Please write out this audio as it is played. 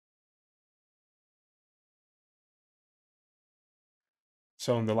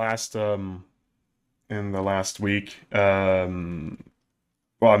So in the last week, well,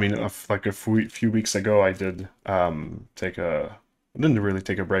 I mean, like a few weeks ago, I did take a I didn't really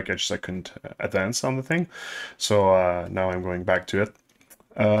take a break. I couldn't advance on the thing, so now I'm going back to it.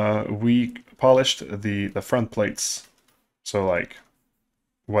 We polished the front plates, so like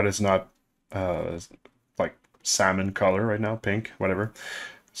what is not uh like salmon color right now, pink, whatever.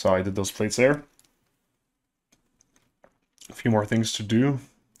 So I did those plates there. A few more things to do.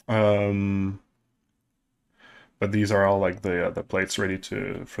 Um, but these are all like the plates ready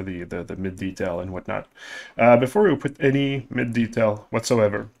to for the mid detail and whatnot. Before we put any mid detail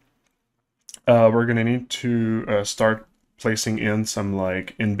whatsoever, we're gonna need to start placing in some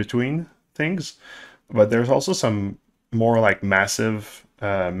like in between things. But there's also some more like massive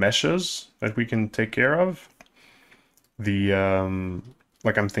meshes that we can take care of. The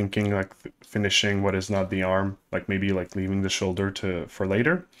like I'm thinking like finishing what is not the arm, like maybe like leaving the shoulder to for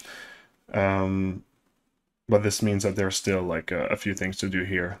later. Um, But this means that there's still like a few things to do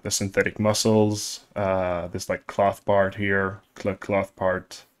here. The synthetic muscles, this like cloth part here, cloth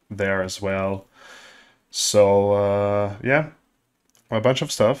part there as well. So yeah, a bunch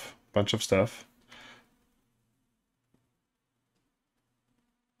of stuff, bunch of stuff.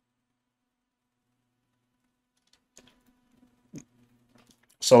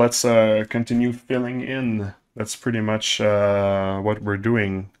 So let's continue filling in. That's pretty much what we're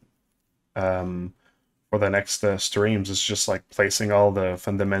doing um, for the next streams. It's just like placing all the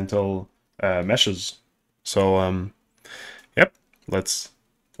fundamental meshes. So yep, let's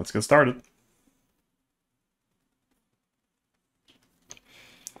let's get started.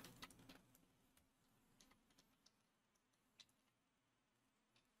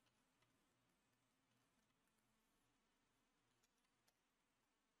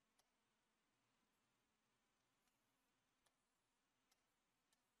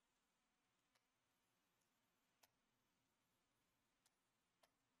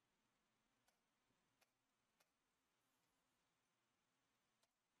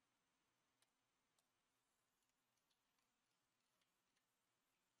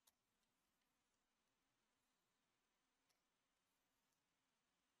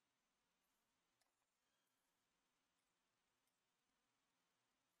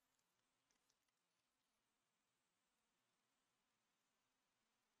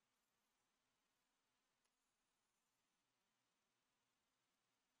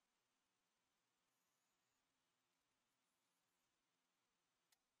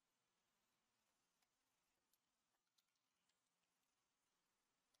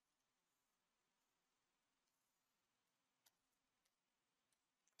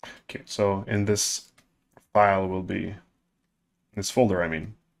 Okay, so in this file will be this folder, I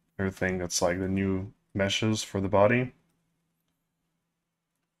mean, everything that's like the new meshes for the body.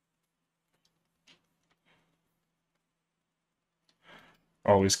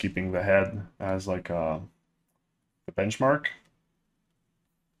 Always keeping the head as like the benchmark.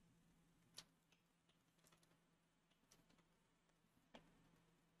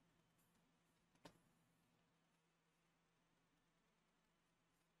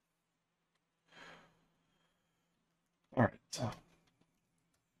 All right.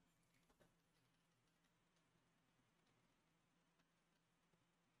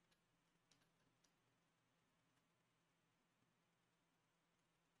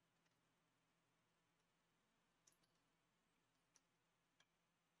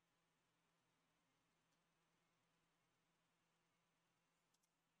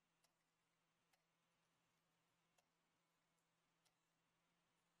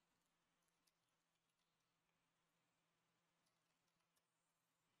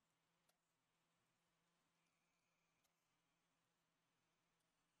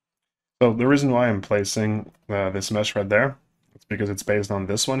 So the reason why I'm placing this mesh right there, it's because it's based on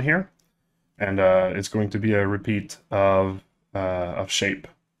this one here, and it's going to be a repeat of shape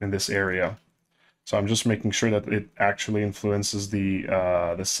in this area. So I'm just making sure that it actually influences the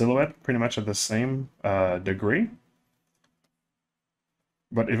silhouette pretty much at the same degree,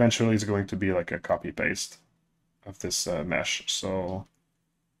 but eventually it's going to be like a copy paste of this mesh. So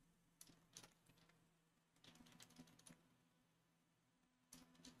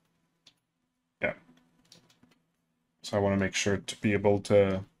yeah, so I want to make sure to be able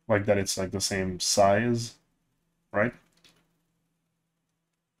to like that it's like the same size, right?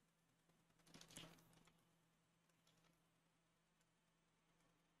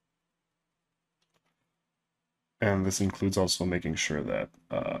 And this includes also making sure that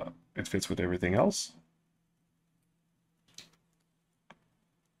it fits with everything else.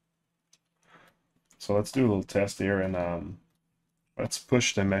 So let's do a little test here and let's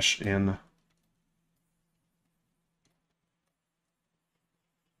push the mesh in.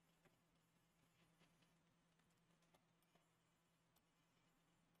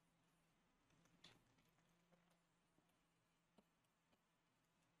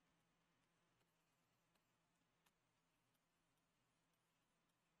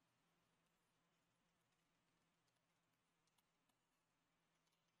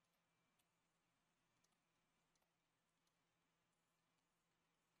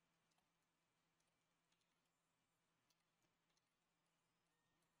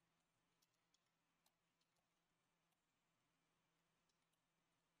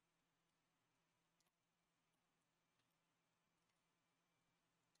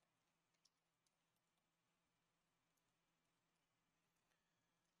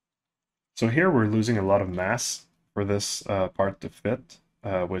 So here we're losing a lot of mass for this part to fit,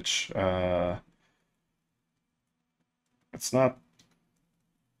 which it's not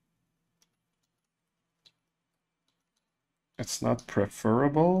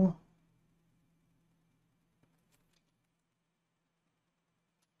preferable.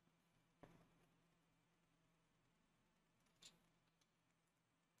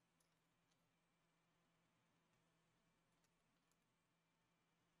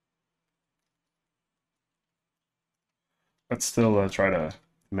 Let's still try to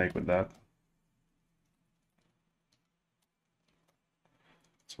make with that.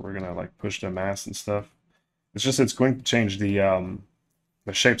 So we're gonna like push the mass and stuff. It's just it's going to change the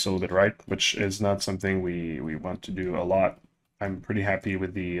shapes a little bit, right? Which is not something we want to do a lot. I'm pretty happy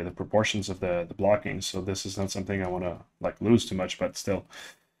with the proportions of the blocking, so this is not something I want to like lose too much, but still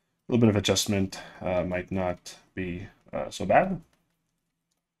a little bit of adjustment might not be so bad.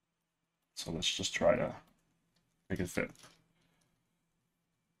 So let's just try to make it fit.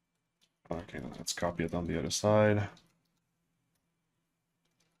 Okay, let's copy it on the other side.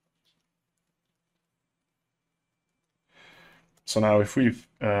 So now if we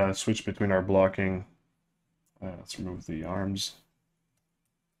switch between our blocking, let's remove the arms.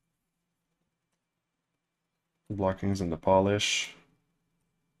 The blockings and the polish.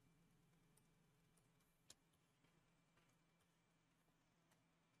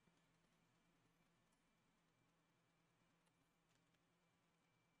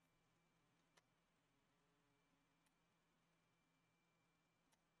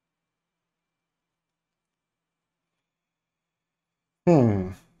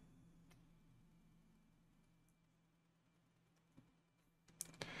 Hmm.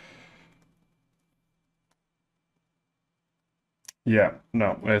 Yeah,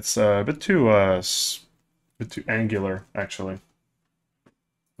 no, it's a bit too angular actually.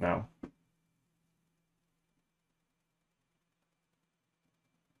 Now.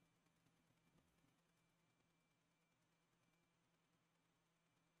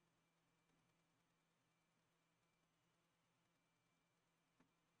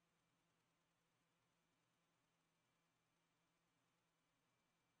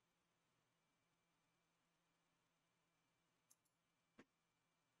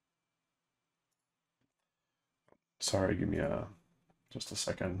 Sorry, give me just a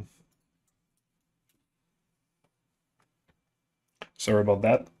second. Sorry about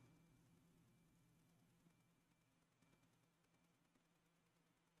that.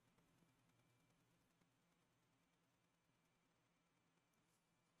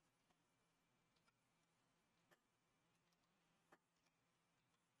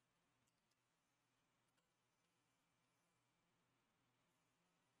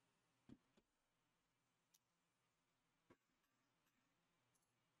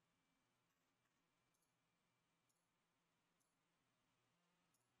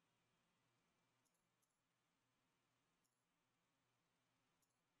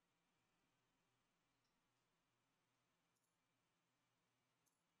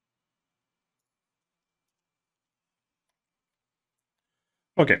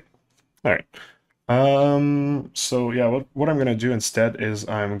 Okay, all right. So yeah, what I'm gonna do instead is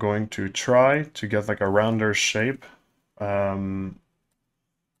I'm going to try to get like a rounder shape.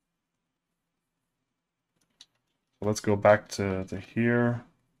 Let's go back to here.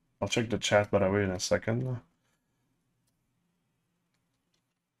 I'll check the chat, but I'll wait in a second.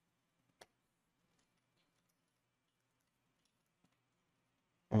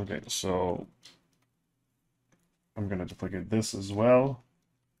 Okay, so I'm gonna duplicate this as well.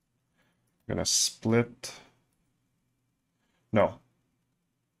 I'm gonna split. No.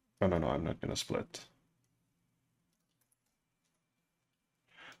 No, I'm not gonna split.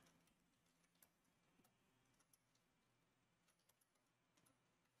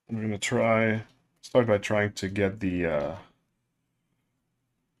 I'm gonna start by trying to get the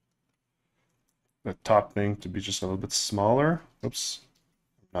the top thing to be just a little bit smaller. Oops,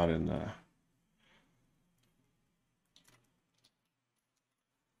 not in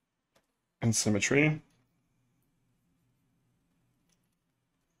symmetry.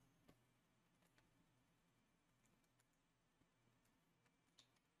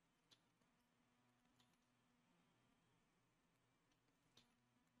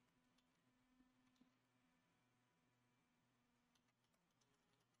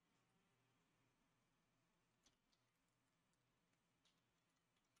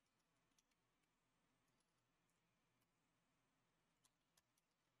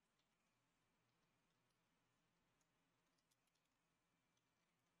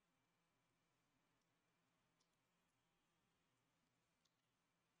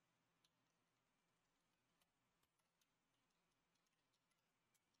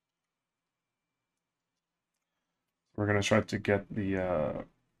 We're gonna try to get the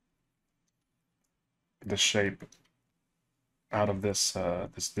shape out of this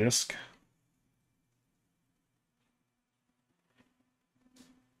disc.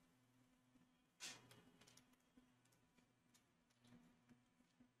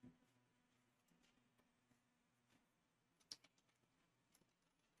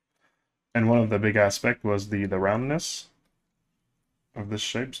 And one of the big aspect was the roundness of this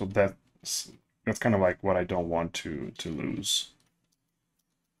shape, so that's kind of like what I don't want to lose.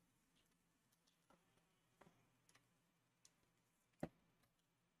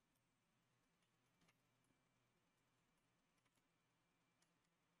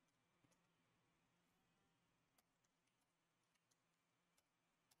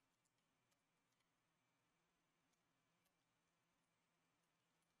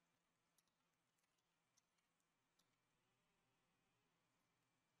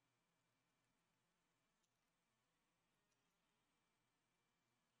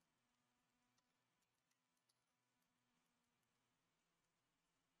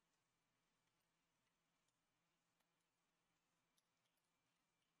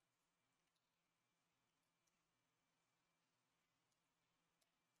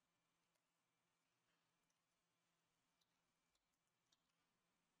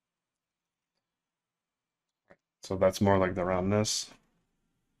 So that's more like the roundness.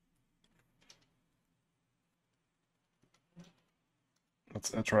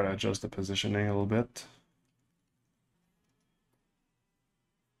 Let's try to adjust the positioning a little bit.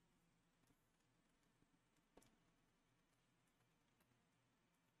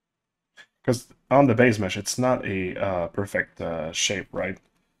 Because on the base mesh, it's not a perfect shape, right?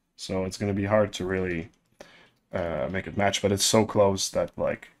 So it's going to be hard to really make it match, but it's so close that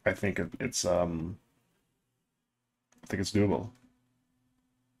like I think I think it's doable.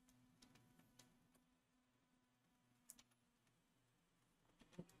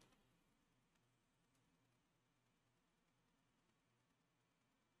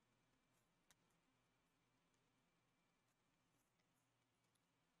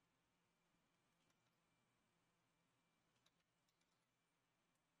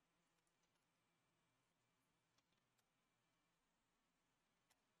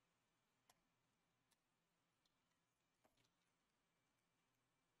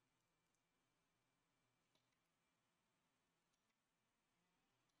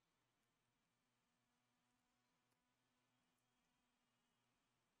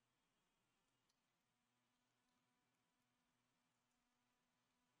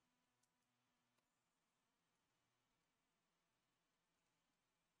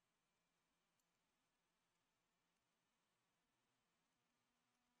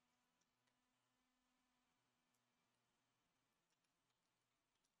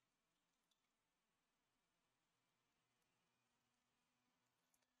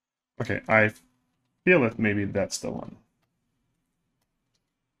 Okay, I feel it. Maybe that's the one.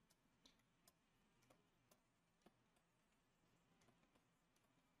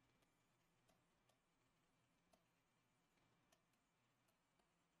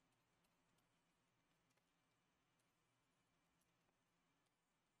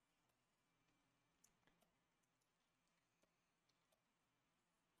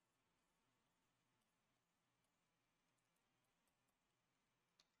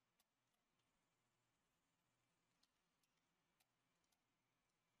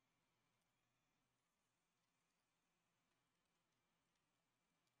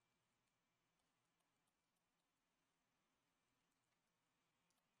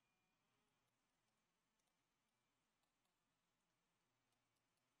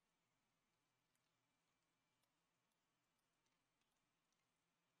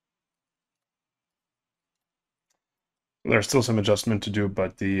 There's still some adjustment to do,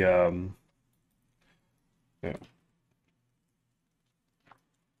 but Yeah.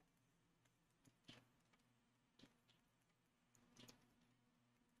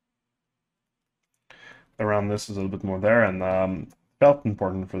 Around this is a little bit more there, and felt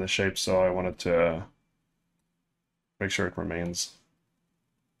important for the shape, so I wanted to make sure it remains.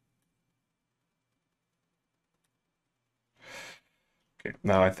 Okay,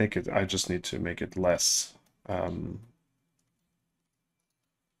 now I think I just need to make it less.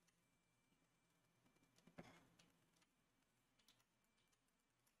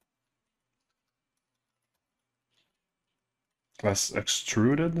 Less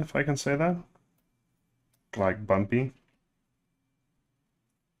extruded, if I can say that. Like bumpy.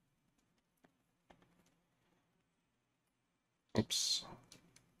 Oops.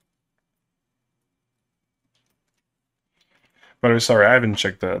 But sorry, I haven't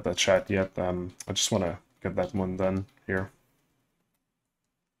checked the chat yet. I just want to get that one done here.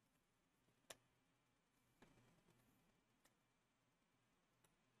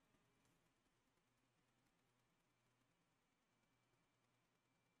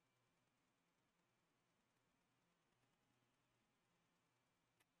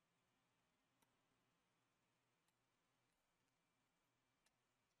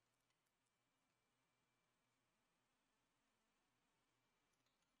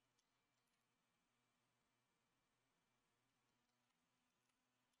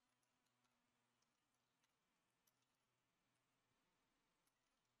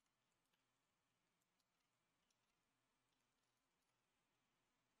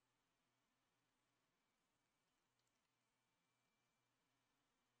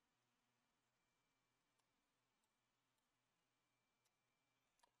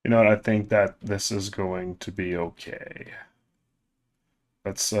 You know what? I think that this is going to be okay.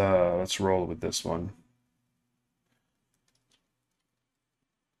 Let's roll with this one.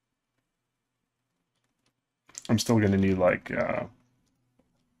 I'm still gonna need like a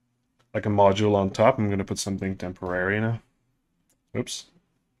module on top. I'm gonna put something temporary now. Oops.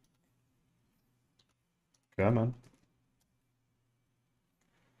 Come on.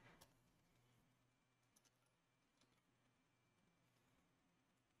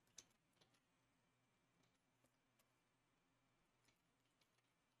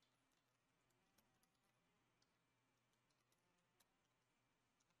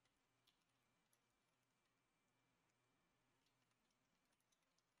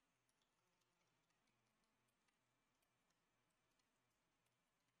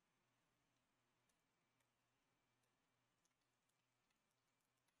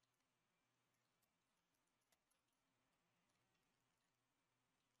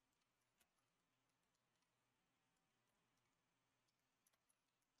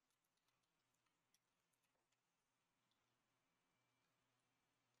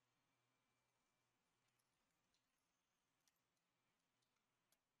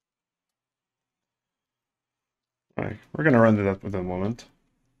 All right, we're gonna run to that within a moment.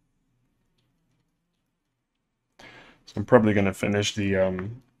 So I'm probably gonna finish the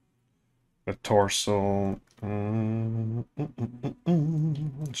torso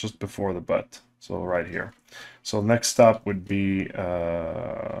just before the butt. So right here. So next stop would be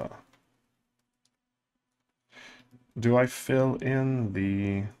do I fill in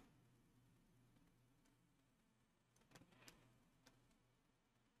the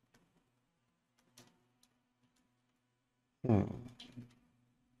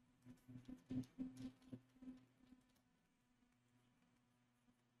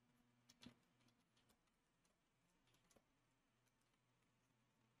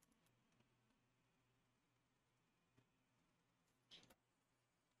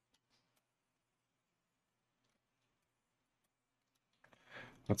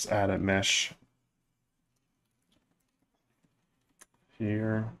let's add a mesh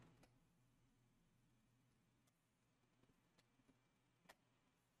here.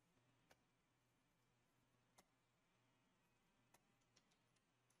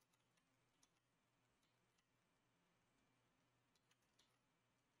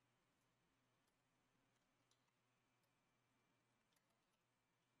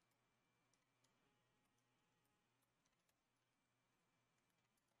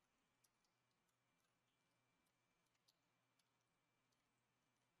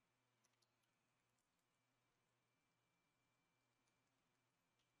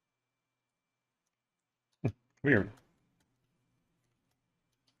 Weird.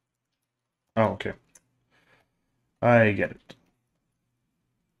 Oh, okay. I get it.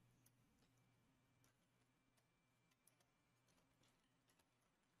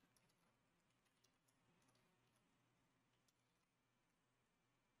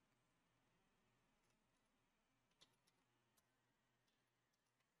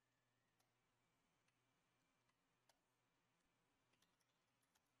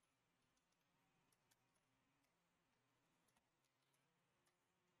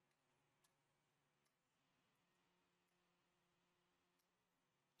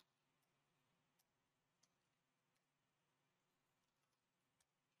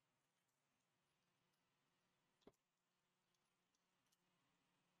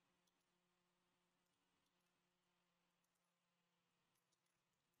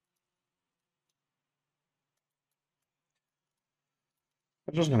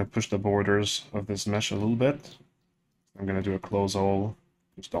 I'm just going to push the borders of this mesh a little bit. I'm going to do a close hole.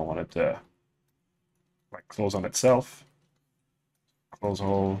 Just don't want it to like close on itself. Close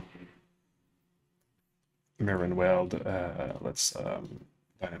hole. Mirror and weld. Let's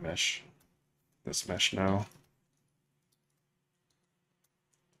dynamesh this mesh now.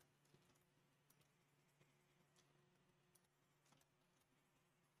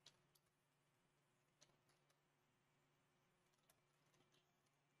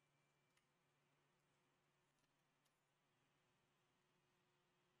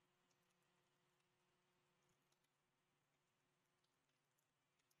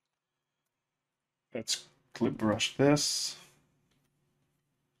 Let's clip brush this.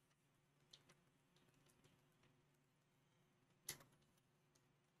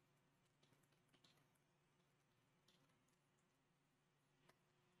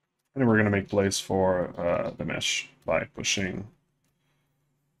 And we're going to make place for the mesh by pushing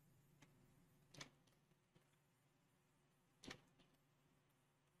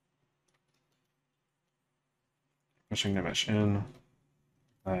the mesh in.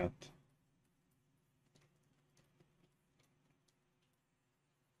 That.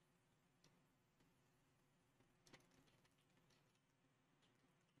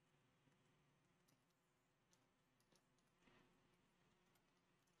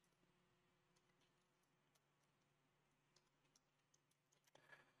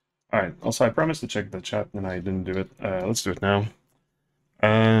 All right. Also, I promised to check the chat and I didn't do it. Let's do it now.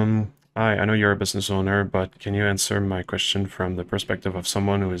 Hi, I know you're a business owner, but can you answer my question from the perspective of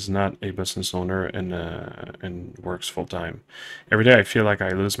someone who is not a business owner and works full time? Every day I feel like I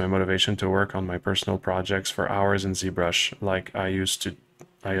lose my motivation to work on my personal projects for hours in ZBrush like I used to.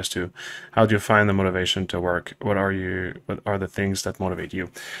 How do you find the motivation to work? What are the things that motivate you?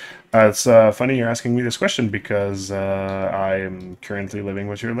 It's funny you're asking me this question because I am currently living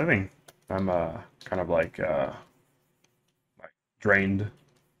what you're living. I'm kind of like drained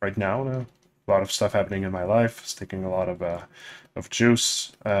right now. A lot of stuff happening in my life. It's taking a lot of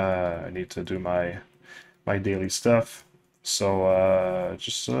juice. I need to do my daily stuff. So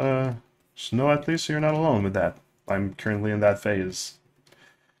just know at least you're not alone with that. I'm currently in that phase.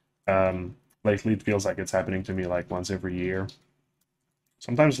 Lately, it feels like it's happening to me like once every year.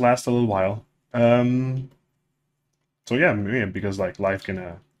 Sometimes lasts a little while. So yeah, because like life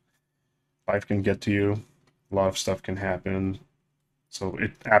can get to you. A lot of stuff can happen. So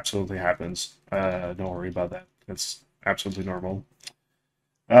it absolutely happens. Don't worry about that. It's absolutely normal.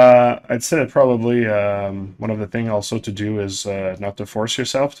 I'd say that probably one of the things also to do is not to force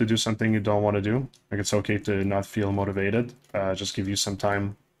yourself to do something you don't want to do. Like it's okay to not feel motivated. Just give you some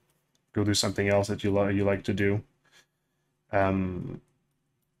time. Go do something else that you like to do. I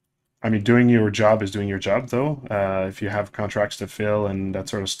mean, doing your job is doing your job, though. If you have contracts to fill and that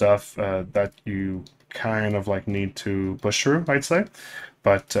sort of stuff, that you kind of like need to push through, I'd say.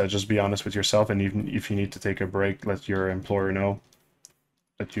 But just be honest with yourself, and even if you need to take a break, let your employer know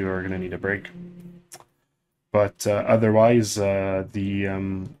that you are going to need a break. But otherwise, the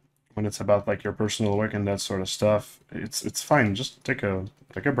when it's about like your personal work and that sort of stuff, it's fine. Just take a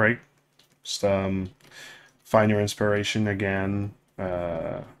break. Just find your inspiration again.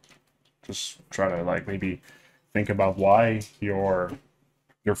 Just try to like maybe think about why you're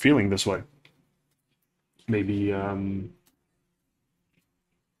feeling this way. Maybe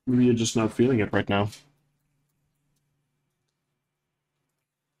maybe you're just not feeling it right now.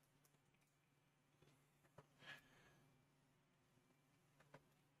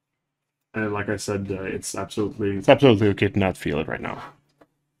 And like I said, it's absolutely okay to not feel it right now.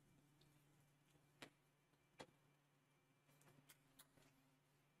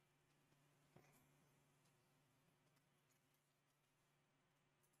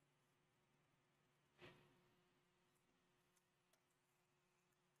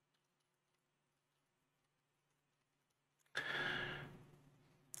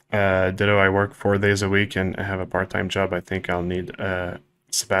 Ditto, I work 4 days a week and I have a part-time job. I think I'll need a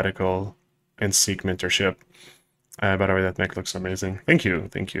sabbatical and seek mentorship. By the way, that make looks amazing. Thank you,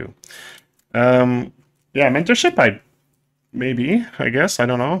 thank you. Yeah, mentorship, I guess, I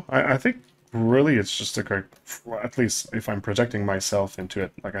don't know. I think really it's just at least if I'm projecting myself into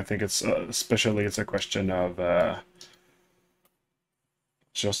it, like I think it's, especially it's a question of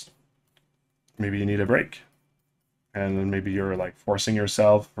just maybe you need a break. And then maybe you're like forcing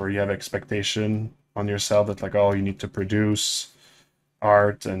yourself or you have expectation on yourself that like, oh, you need to produce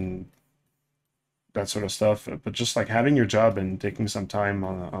art and that sort of stuff. But just like having your job and taking some time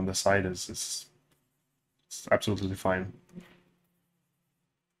on the side is it's absolutely fine.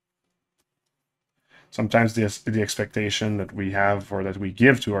 sometimes the expectation that we have or that we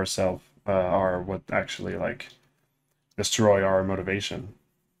give to ourselves are what actually like destroy our motivation.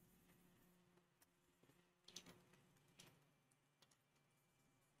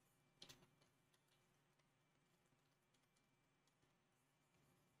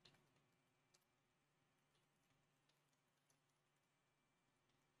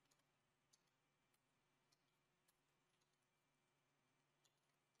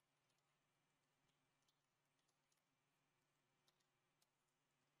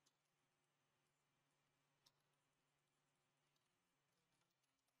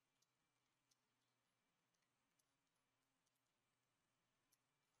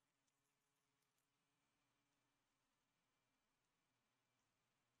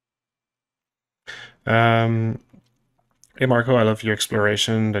 Um, Hey Marco, I love your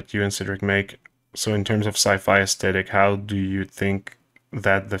exploration that you and Cedric make. So, in terms of sci-fi aesthetic, how do you think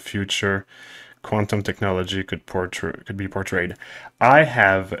that the future quantum technology could be portrayed? I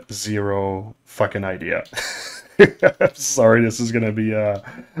have zero fucking idea. Sorry, this is gonna be a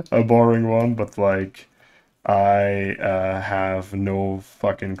boring one, but like I have no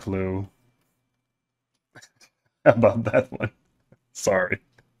fucking clue about that one. Sorry.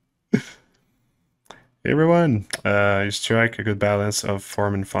 Hey everyone, you strike a good balance of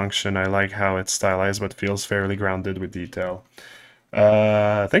form and function. I like how it's stylized but feels fairly grounded with detail.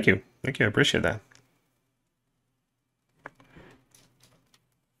 Thank you. Thank you. I appreciate that.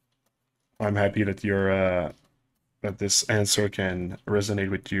 I'm happy that that this answer can resonate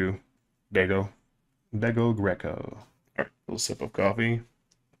with you, Dago. Dago Greco. All right, little sip of coffee.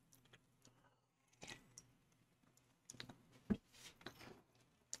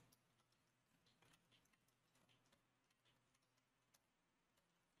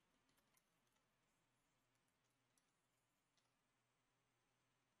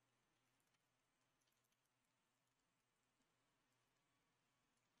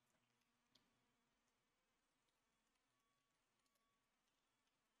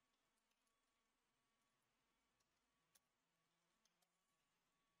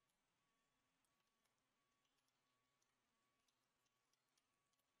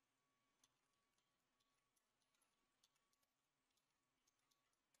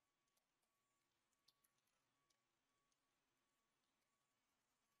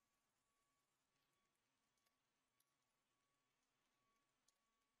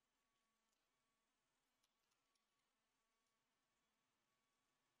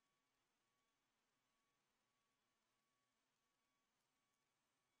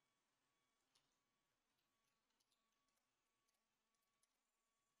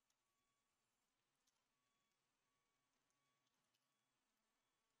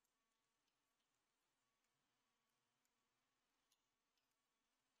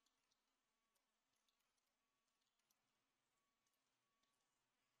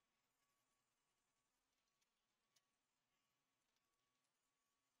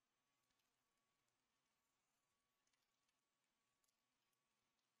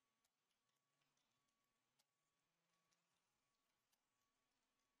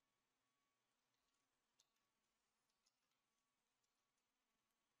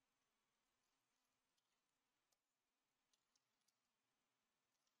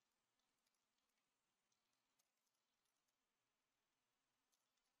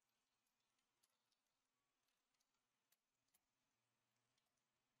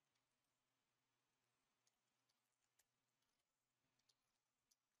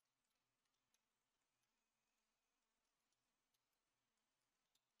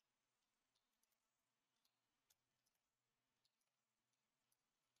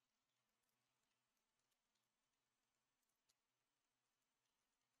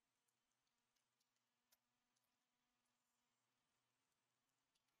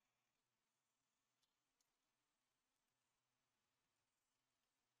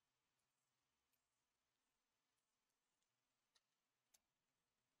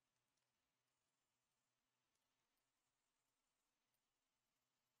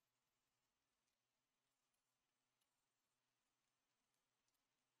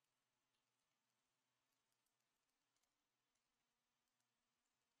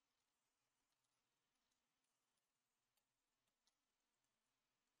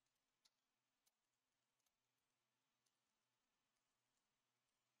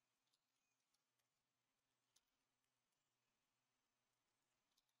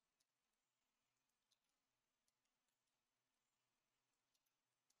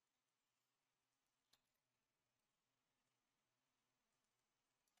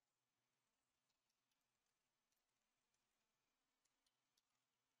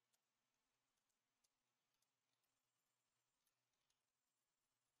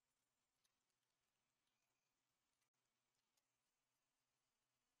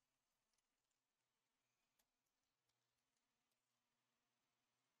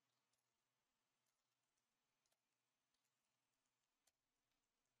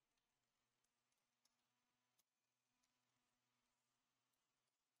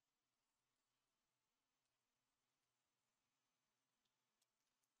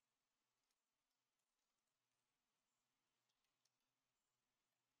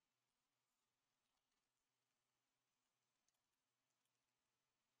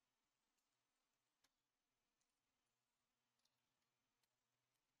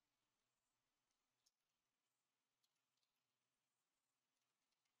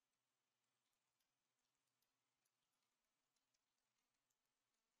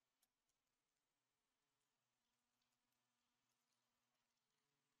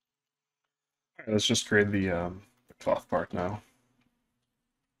 Let's just create the cloth part now.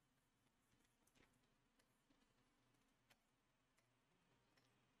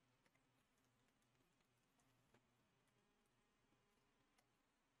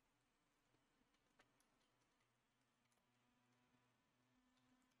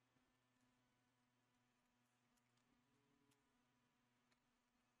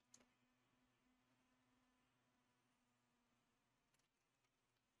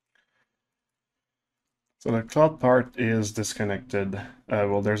 So the cloth part is disconnected.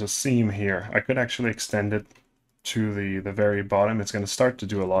 Well, there's a seam here. I could actually extend it to the very bottom. It's going to start to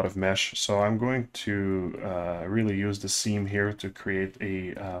do a lot of mesh. So I'm going to really use the seam here to create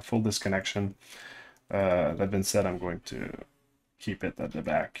a full disconnection. That being said, I'm going to keep it at the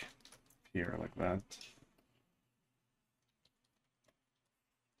back here like that.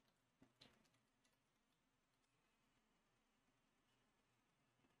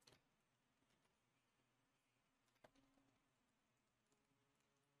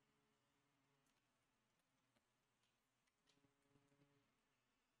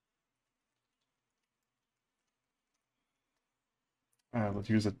 Let's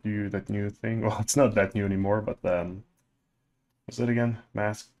use that new thing. Well, it's not that new anymore, but what's it again?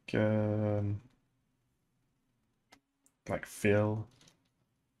 Mask, like fill.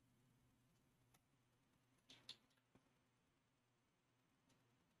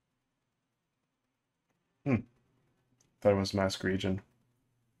 Hmm, that was mask region.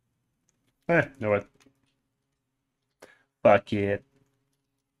 Know what? Fuck it.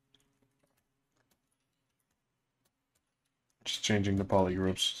 Just changing the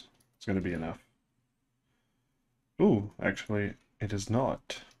polygroups is going to be enough. Ooh, actually, it is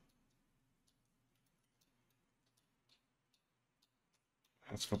not.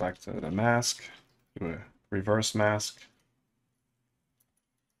 Let's go back to the mask. Do a reverse mask.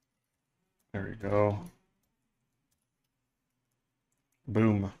 There we go.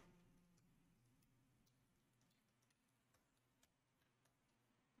 Boom.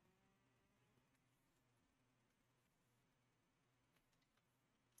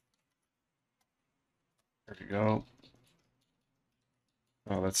 There we go.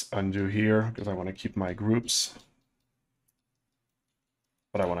 Now let's undo here because I want to keep my groups,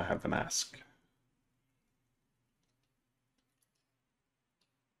 but I want to have the mask.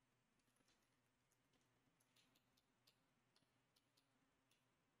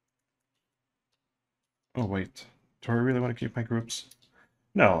 Oh wait, do I really want to keep my groups?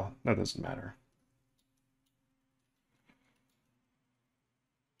 No, that doesn't matter.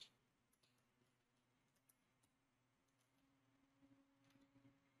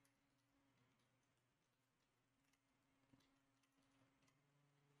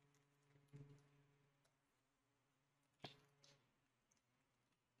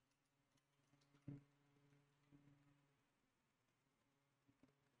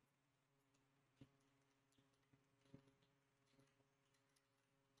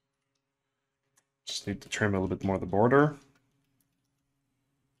 Just need to trim a little bit more of the border.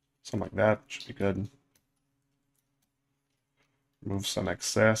 Something like that should be good. Remove some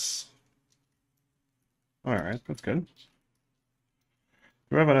excess. All right, that's good. Do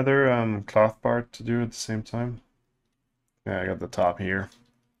we have another cloth part to do at the same time? Yeah, I got the top here.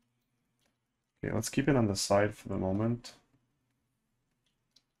 Okay, let's keep it on the side for the moment.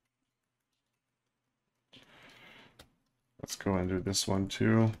 Let's go and do this one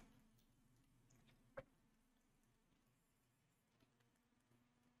too.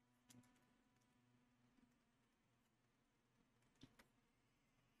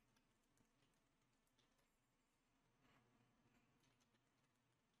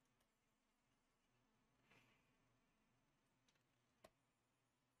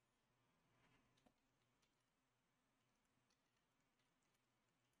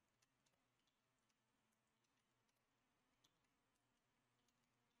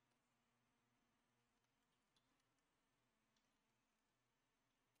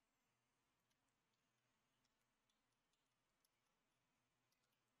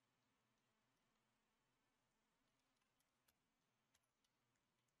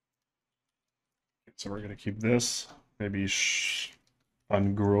 So we're gonna keep this. Maybe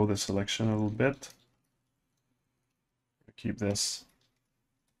ungrow the selection a little bit. Keep this.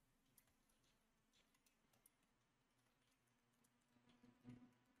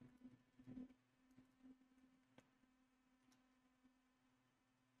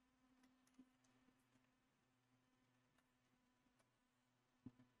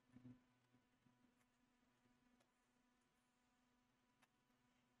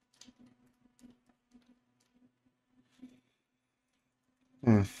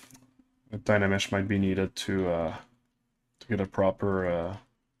 Dynamesh might be needed to get a proper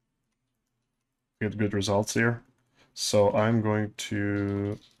get good results here. So I'm going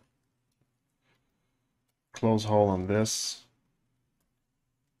to close hole on this.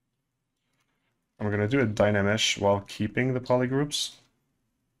 I'm going to do a Dynamesh while keeping the polygroups.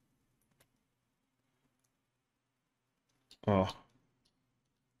 Oh,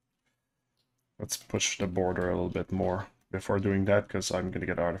 let's push the border a little bit more before doing that, because I'm going to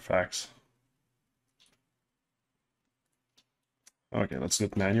get artifacts. Okay, let's do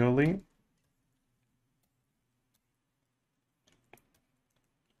it manually.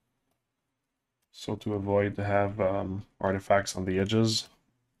 So to avoid to have artifacts on the edges.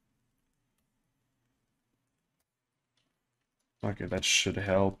 Okay, that should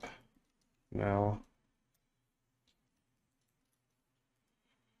help now.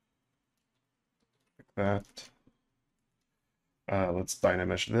 Like that. Let's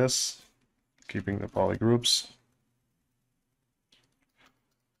Dynamesh this, keeping the polygroups.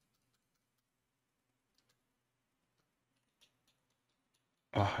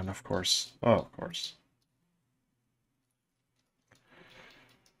 Oh, and of course, of course.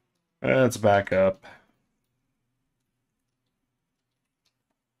 Let's back up.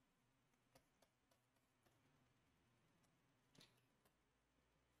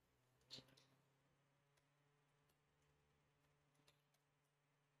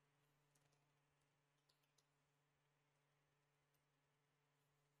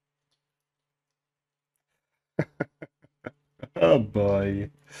 Oh boy.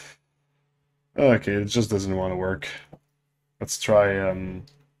 Okay, it just doesn't want to work. Let's try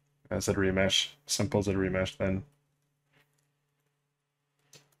Z remesh, simple Z remesh then.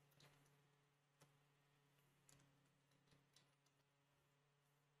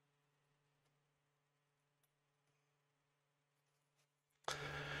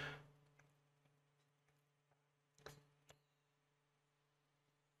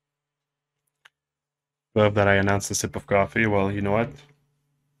 Love that I announced a sip of coffee. Well, you know what?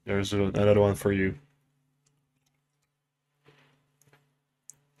 There's another one for you.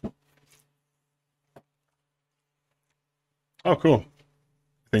 Oh, cool.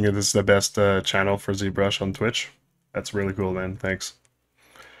 I think it is the best channel for ZBrush on Twitch. That's really cool, man. Thanks.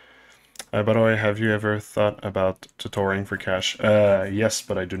 By the way, have you ever thought about tutoring for cash? Yes,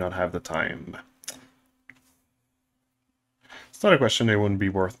 but I do not have the time. It's not a question it wouldn't be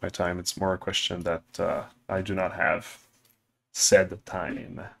worth my time. It's more a question that I do not have said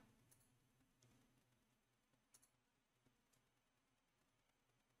time.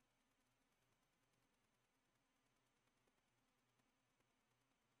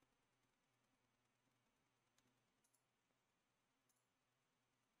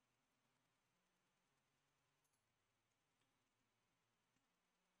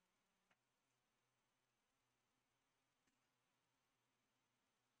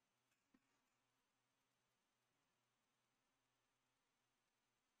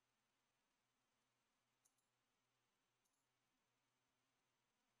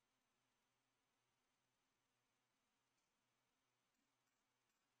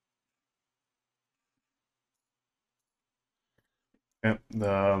 Yep,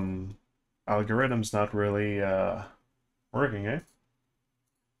 the algorithm's not really working, eh?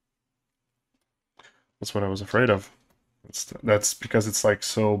 That's what I was afraid of. That's because it's like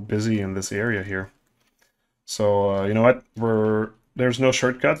so busy in this area here. So you know what? There's no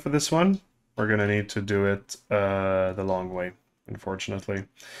shortcut for this one. We're gonna need to do it the long way, unfortunately.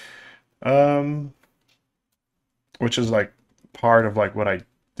 Which is like part of like what I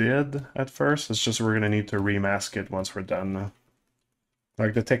did at first. It's just we're gonna need to remask it once we're done.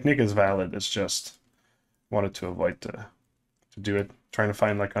 Like the technique is valid. It's just wanted to avoid to do it, trying to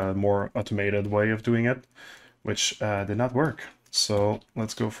find like a more automated way of doing it, which did not work. So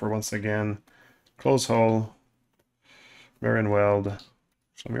let's go for once again, close hole, mirror and weld.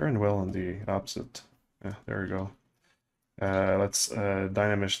 So mirror and weld on the opposite. Yeah, there we go. Let's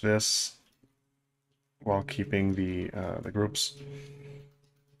Dynamesh this while keeping the groups.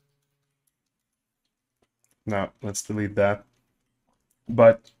 Now let's delete that.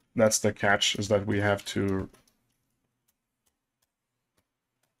 But that's the catch, is that we have to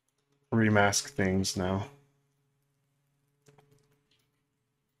remask things now.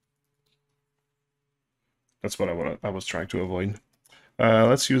 That's what I was trying to avoid.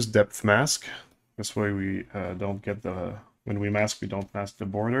 Let's use depth mask. This way we don't get when we mask, we don't mask the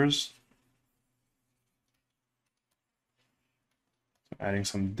borders. Adding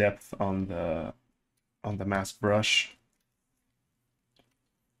some depth on the mask brush.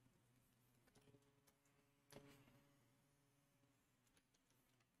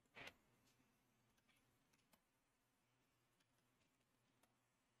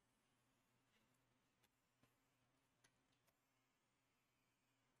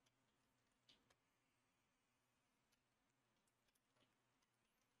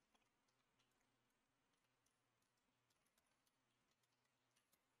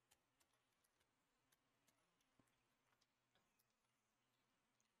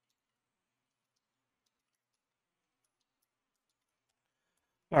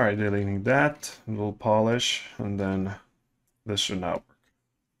 All right, deleting that, a little polish, and then this should now work.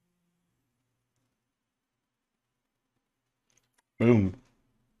 Boom.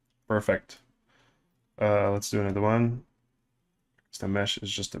 Perfect. Let's do another one. The mesh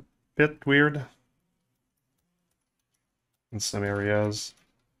is just a bit weird in some areas.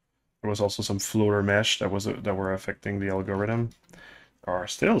 There was also some floater mesh that were affecting the algorithm. There are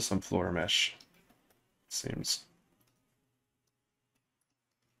still some floater mesh, it seems.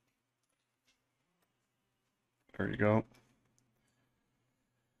 There you go.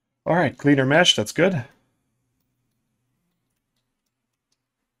 All right, cleaner mesh, that's good.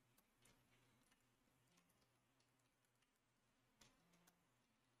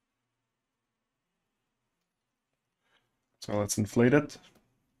 So let's inflate it.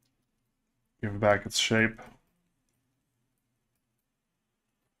 Give it back its shape.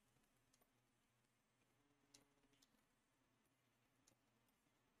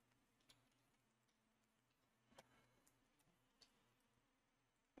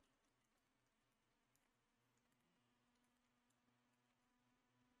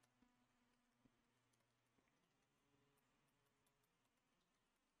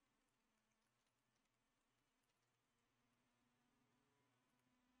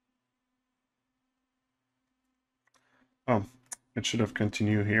 Oh, it should have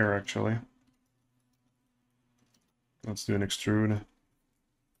continued here actually. Let's do an extrude.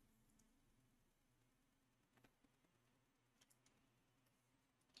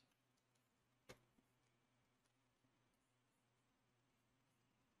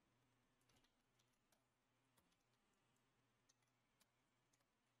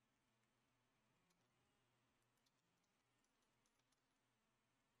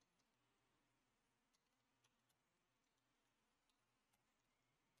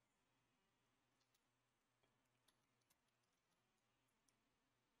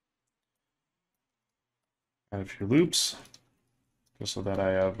 Add a few loops, just so that I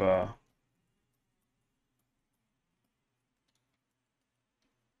have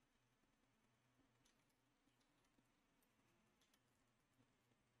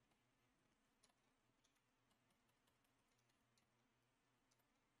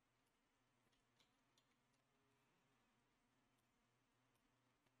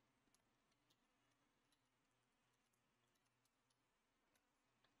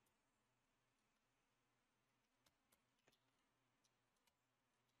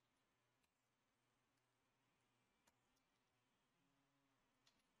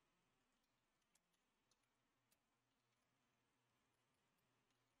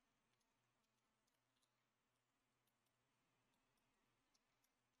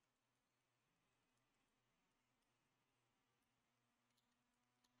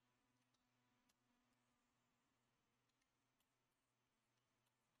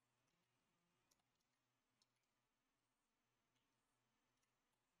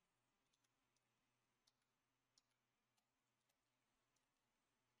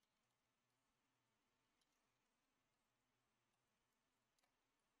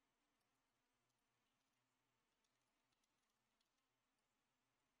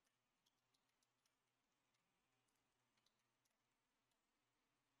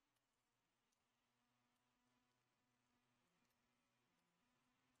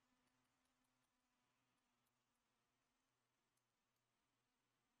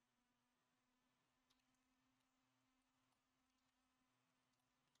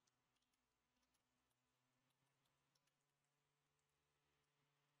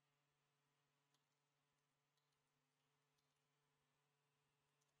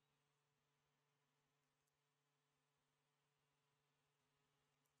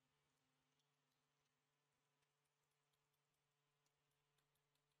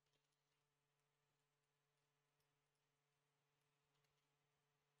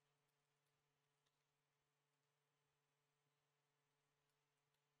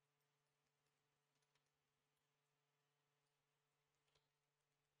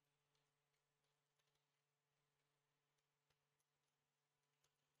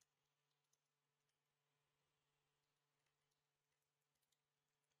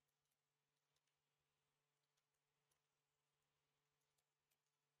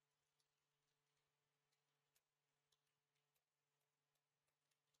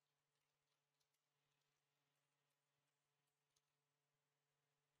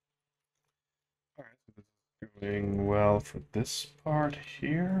all right, so this is going well for this part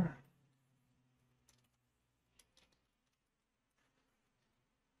here.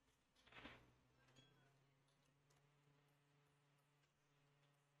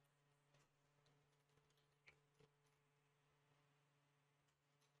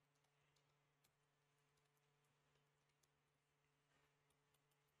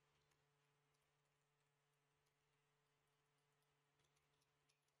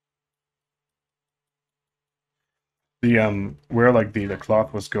 The where like the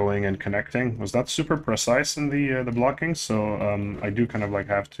cloth was going and connecting was not super precise in the blocking, so I do kind of like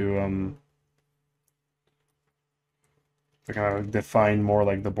have to kind of define more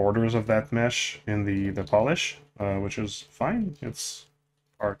like the borders of that mesh in the polish, which is fine.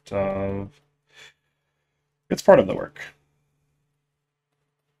 Part of it's part of the work.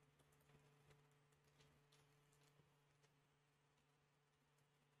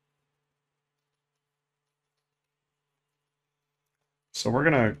 So we're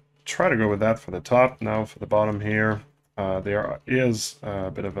gonna try to go with that for the top. Now for the bottom here, there is a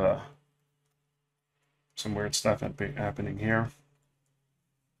bit of some weird stuff happening here.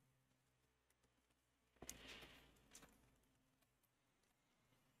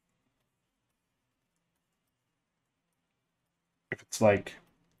 If it's like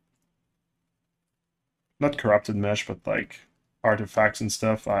not corrupted mesh, but like artifacts and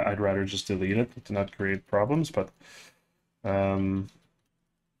stuff, I'd rather just delete it to not create problems. But um,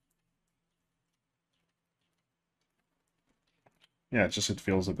 yeah, it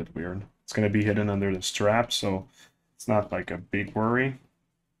feels a bit weird. It's gonna be hidden under the strap, so it's not like a big worry.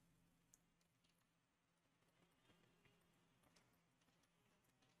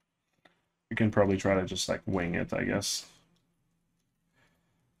 You can probably try to just like wing it, I guess.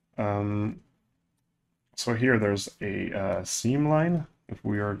 Um, so here there's a seam line. If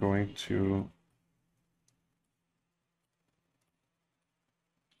we are going to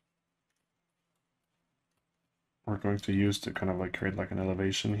we're going to use to kind of like create like an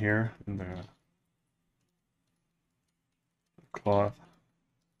elevation here in the cloth.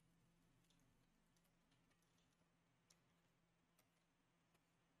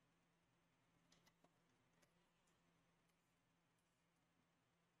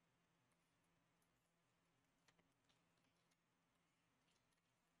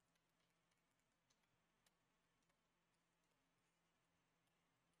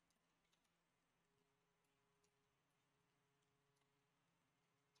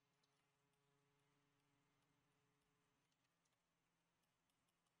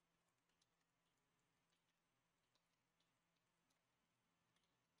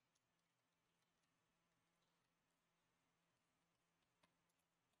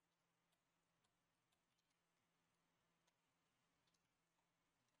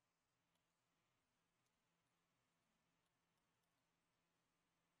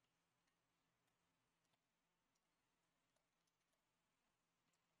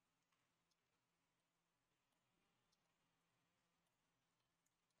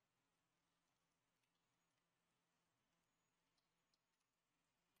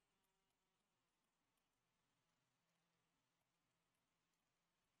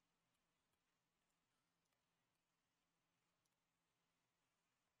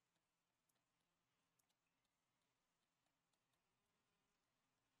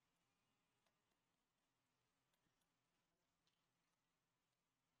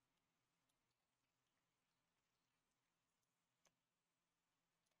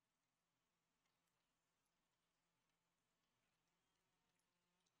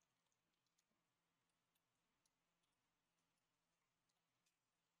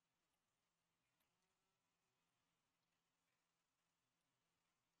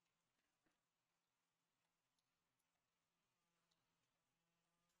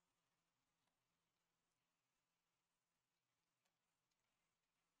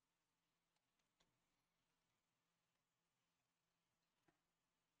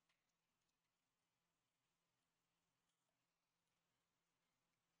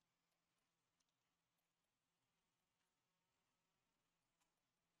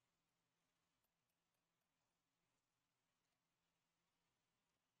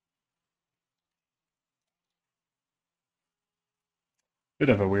 Bit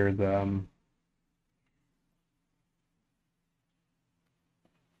of a weird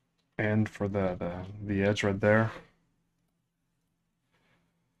end for the edge right there.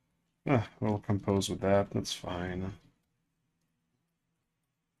 We'll compose with that. That's fine.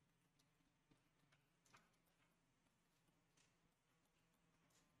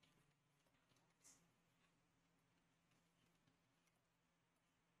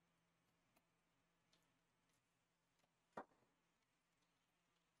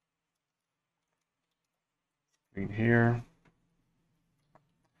 Clean here.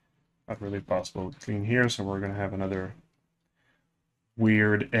 Not really possible to clean here, so we're going to have another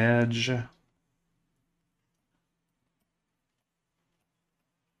weird edge.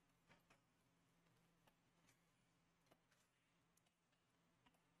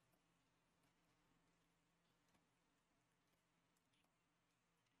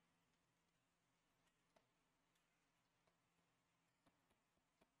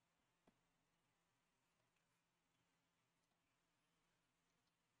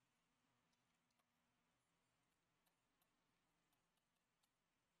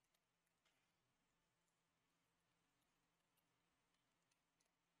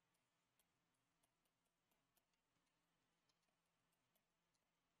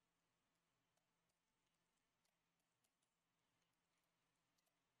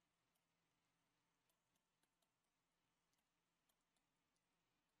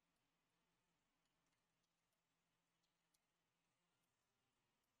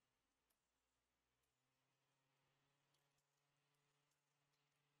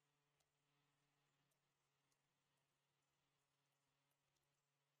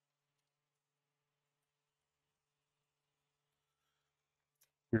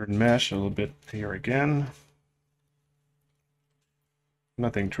 Weird mesh a little bit here again.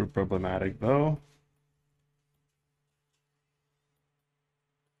 Nothing too problematic though.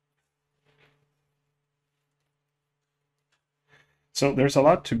 So there's a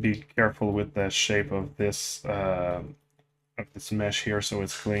lot to be careful with the shape of this mesh here, so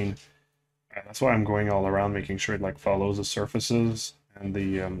it's clean. That's why I'm going all around, making sure it like follows the surfaces and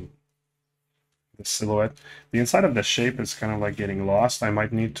the silhouette. The inside of the shape is kind of like getting lost. I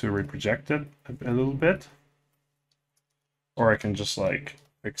might need to reproject it a little bit, or I can just like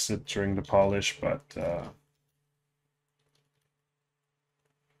fix it during the polish, but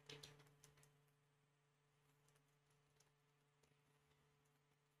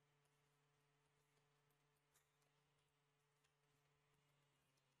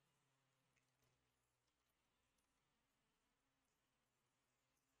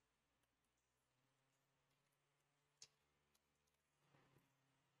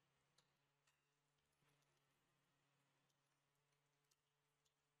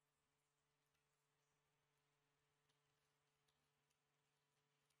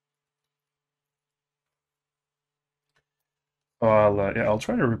yeah, I'll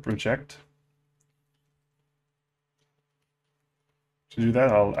try to reproject. To do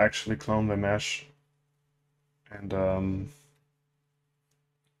that, I'll actually clone the mesh and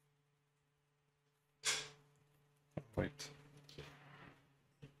wait.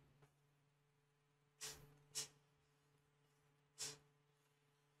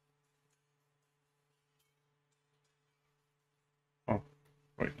 Oh,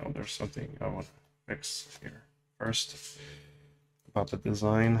 wait, no, there's something I want to fix here first about the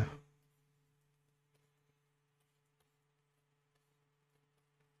design.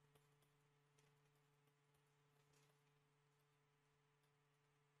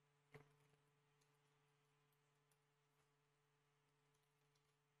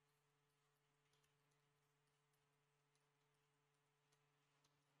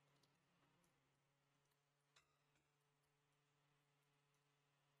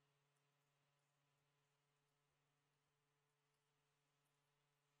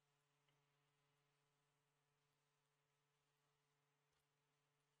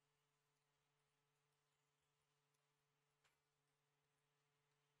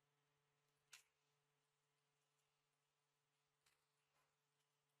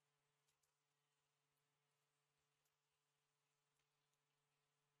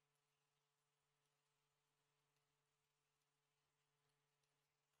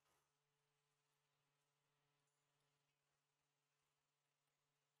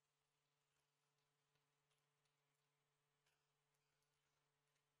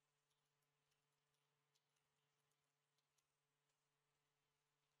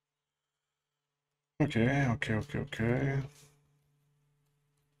 Okay.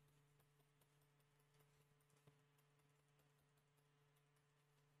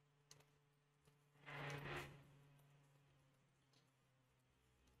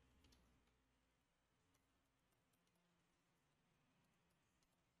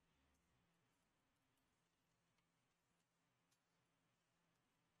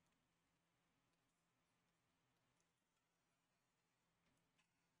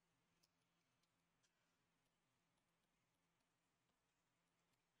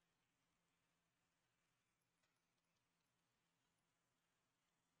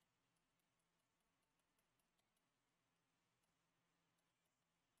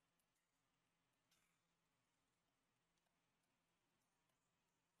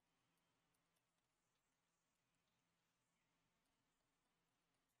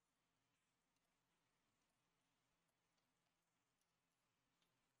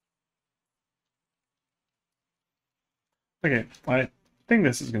 Okay, I think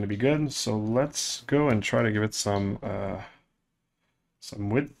this is going to be good. So let's go and try to give it some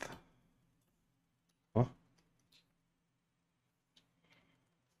width. Huh?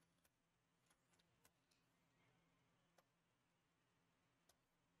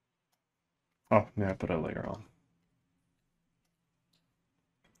 Oh, yeah, I put a layer on.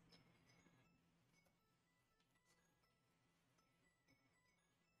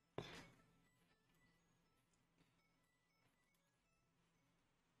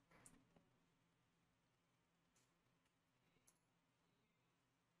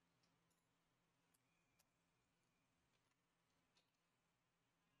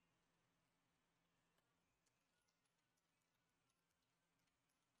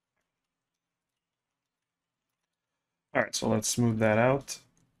 All right, so let's smooth that out.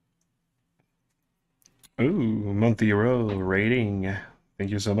 Ooh, Monty Rowe rating. Thank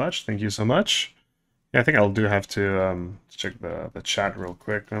you so much. Thank you so much. Yeah, I think I'll do have to check the chat real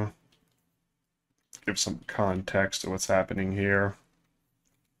quick. Give some context to what's happening here.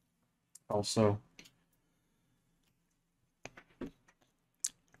 Also,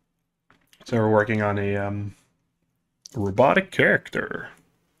 so we're working on a robotic character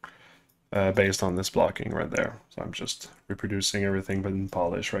based on this blocking right there. So I'm just reproducing everything but in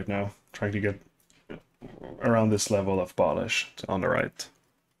polish right now, trying to get around this level of polish on the right.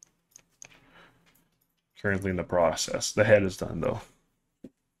 Currently in the process. The head is done though.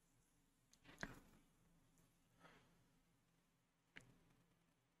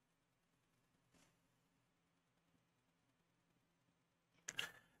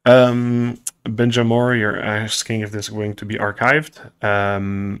 Benjamor, you're asking if this is going to be archived.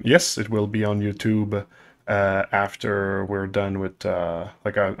 Yes, it will be on YouTube after we're done with, I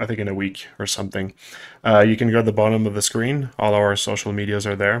think in a week or something. You can go to the bottom of the screen. All our social medias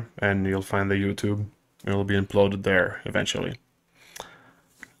are there, and you'll find the YouTube. It will be uploaded there eventually.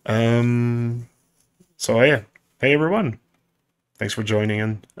 So yeah, hey everyone. Thanks for joining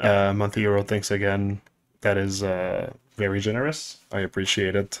in. Monthly Euro, thanks again. That is very generous. I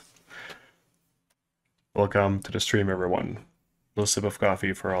appreciate it. Welcome to the stream, everyone. A little sip of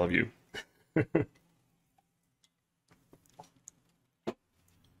coffee for all of you.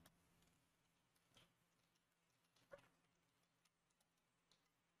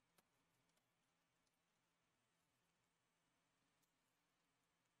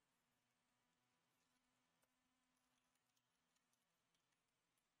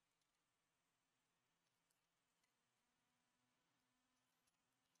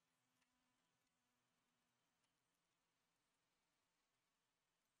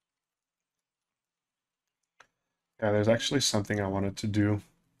 Yeah, there's actually something I wanted to do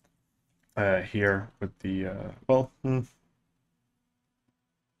here with the,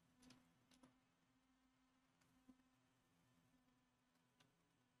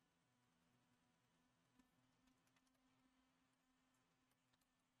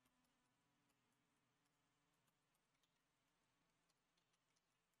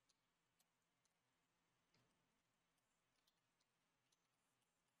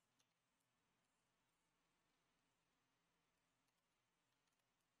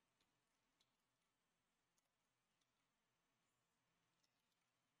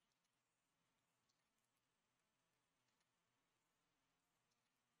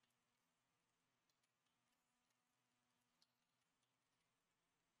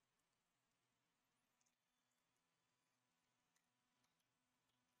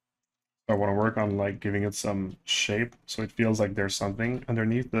 I want to work on like giving it some shape so it feels like there's something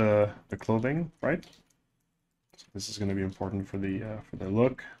underneath the clothing, right? So this is going to be important for the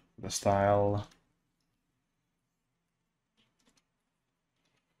look, the style.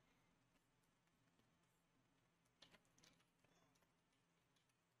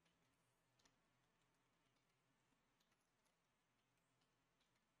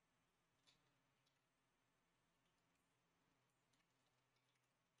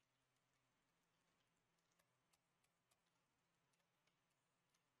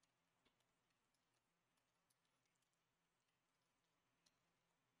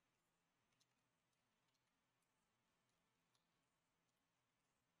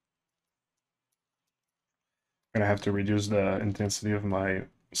 Gonna have to reduce the intensity of my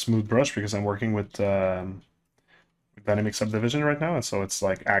smooth brush because I'm working with dynamic subdivision right now, and so it's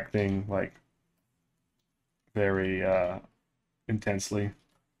like acting like very intensely.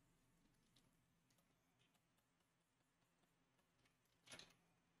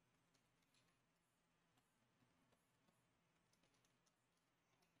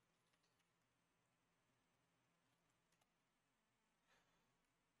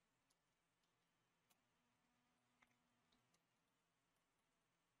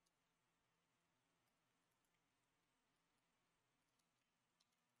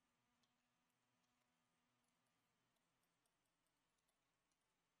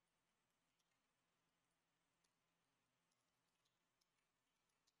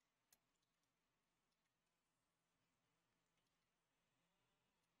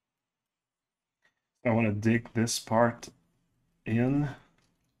 I want to dig this part in.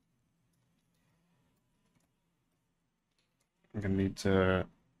 I'm gonna need to.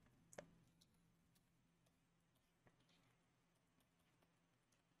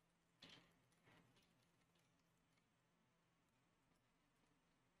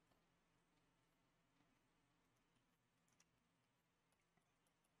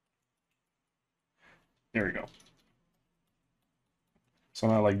 There we go. So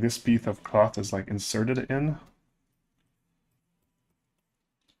now like this piece of cloth is like inserted in.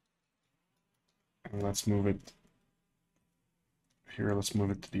 And let's move it here. Let's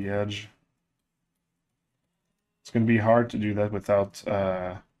move it to the edge. It's going to be hard to do that without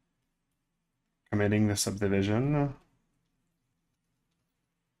committing the subdivision.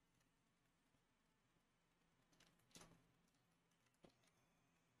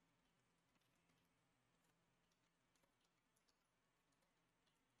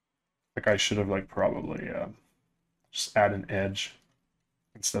 Like I should have like probably just add an edge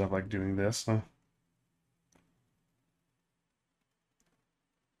instead of like doing this.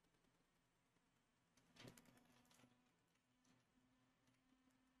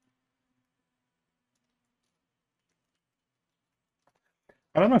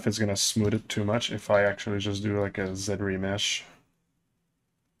 I don't know if it's gonna smooth it too much if I actually just do like a Z remesh.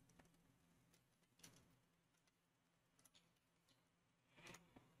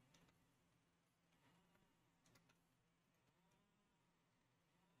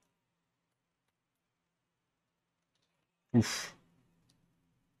 Oof.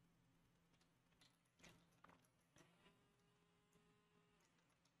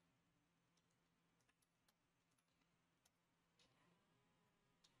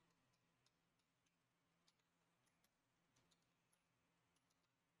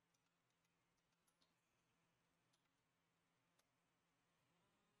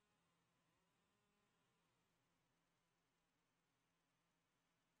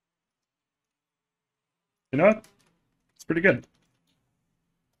 You know what? It's pretty good.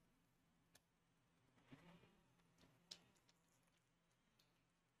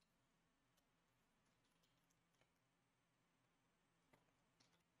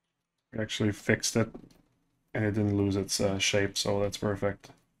 We actually fixed it and it didn't lose its shape, so that's perfect.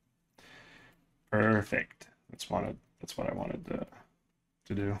 Perfect. That's what I wanted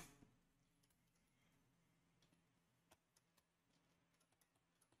to do.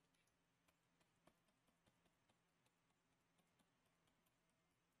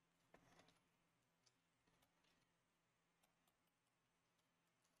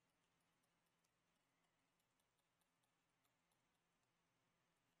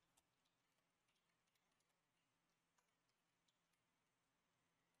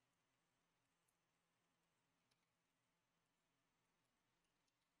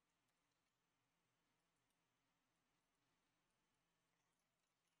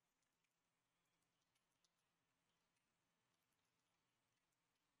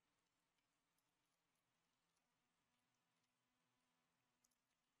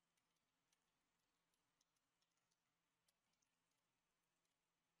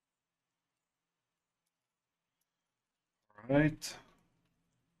 All right.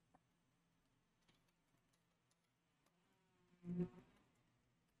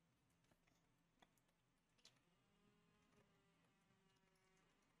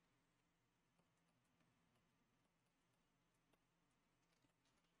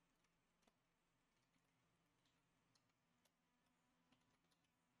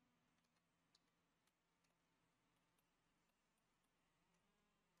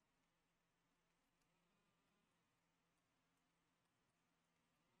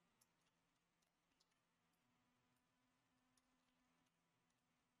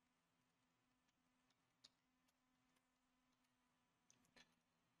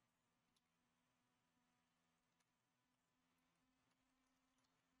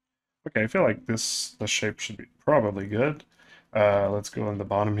 Okay, I feel like the shape should be probably good. Let's go on the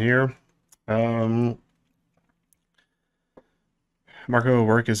bottom here. Marco,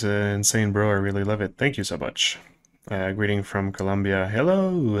 work is insane, bro. I really love it. Thank you so much. Greeting from Colombia.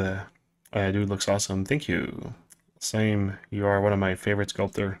 Hello. Dude looks awesome. Thank you. Same. You are one of my favorite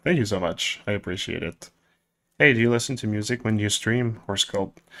sculptor. Thank you so much. I appreciate it. Hey, do you listen to music when you stream or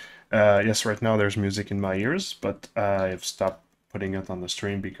sculpt? Yes, right now there's music in my ears, but I've stopped putting it on the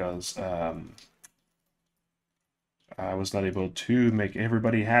stream because I was not able to make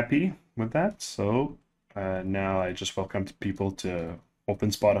everybody happy with that. So now I just welcome people to open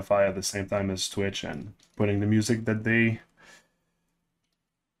Spotify at the same time as Twitch and putting the music that they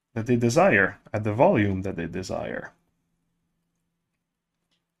desire at the volume that they desire.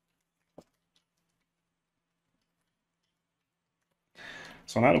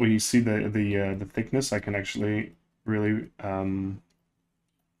 So now that we see the thickness, I can actually really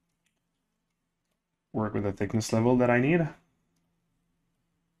work with the thickness level that I need.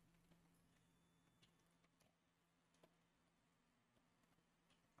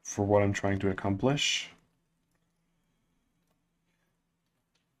 For what I'm trying to accomplish.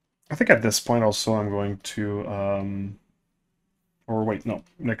 I think at this point also I'm going to, or wait, no,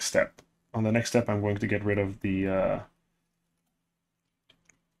 next step. On the next step, I'm going to get rid of the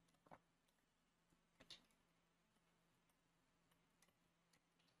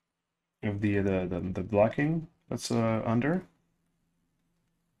of the blocking that's under.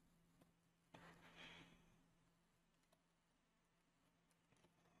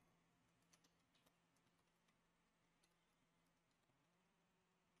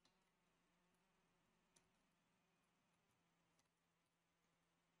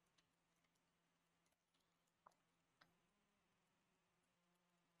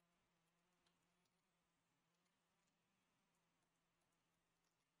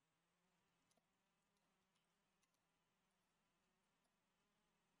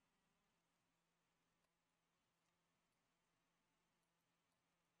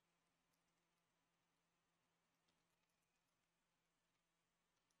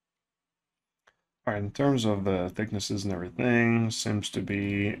 All right, in terms of the thicknesses and everything, seems to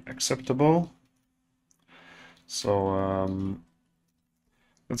be acceptable. So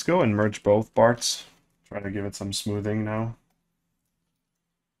let's go and merge both parts. Try to give it some smoothing now.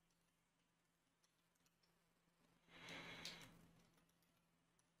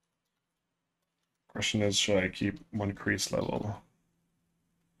 Question is, should I keep one crease level?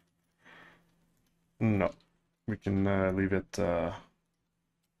 No, we can leave it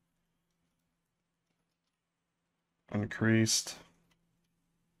uncreased.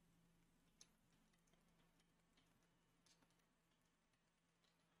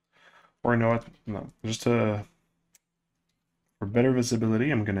 Or you know what? No, just for better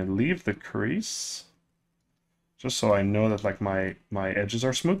visibility, I'm gonna leave the crease, just so I know that like my edges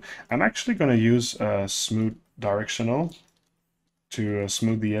are smooth. I'm actually gonna use smooth directional to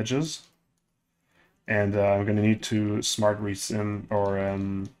smooth the edges, and I'm gonna need to smart resim or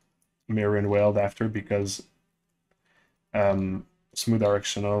mirror and weld after, because smooth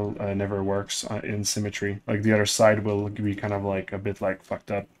directional never works in symmetry. Like the other side will be kind of like a bit like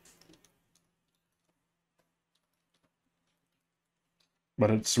fucked up. But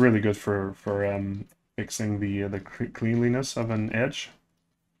it's really good for fixing the cleanliness of an edge.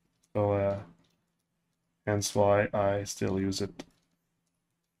 So hence why I still use it.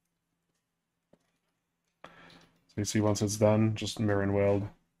 So you see, once it's done, just mirror and weld.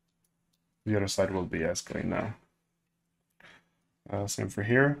 The other side will be as clean now. Same for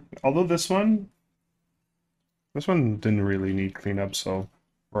here. Although this one didn't really need cleanup, so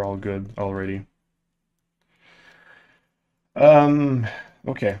we're all good already.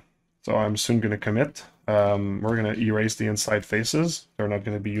 Okay, so I'm soon gonna commit. We're gonna erase the inside faces. They're not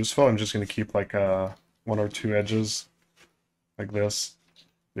gonna be useful. I'm just gonna keep like one or two edges like this.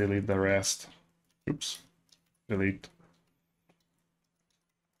 Delete the rest. Oops. Delete.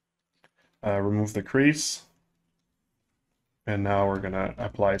 Remove the crease. And now we're gonna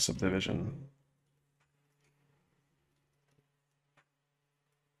apply subdivision.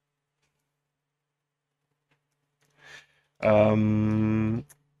 And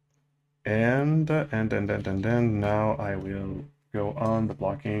now I will go on the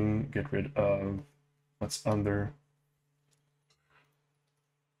blocking, get rid of what's under.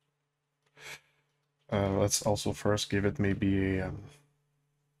 Let's also first give it maybe a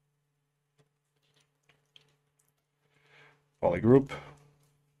polygroup.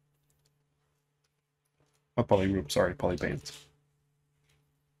 Not polygroup, sorry, polypaint.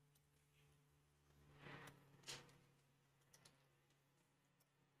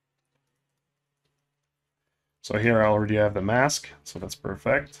 So here I already have the mask, so that's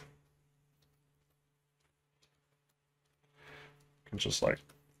perfect. I can just like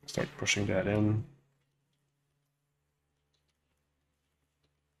start pushing that in.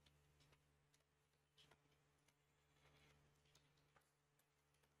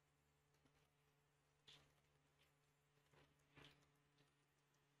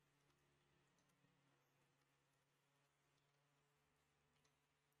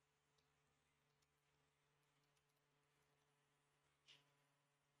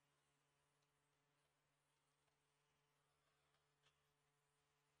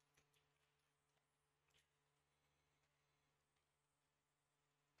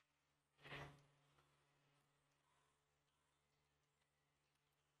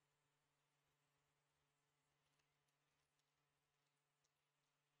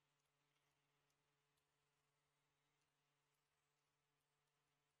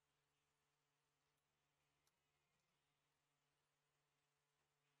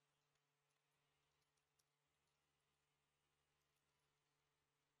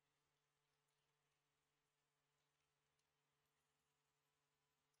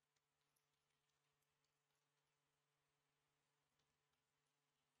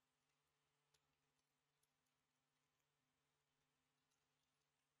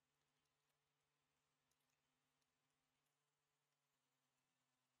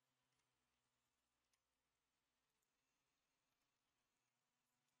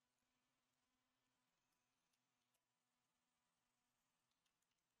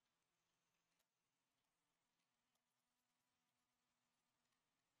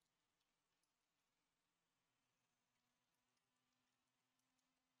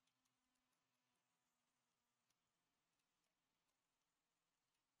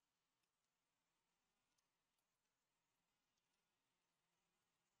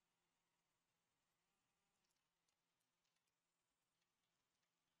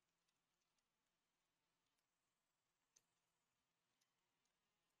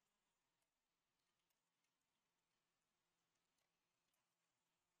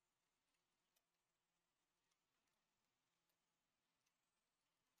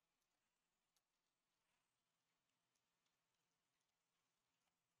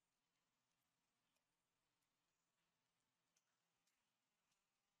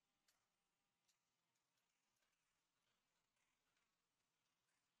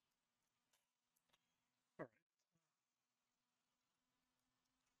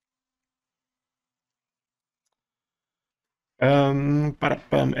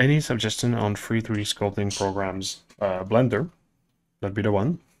 Any suggestion on free 3D sculpting programs? Blender, that'd be the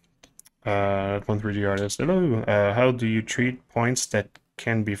one. One 3D artist. Hello. How do you treat points that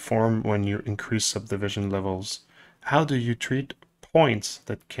can be formed when you increase subdivision levels? How do you treat points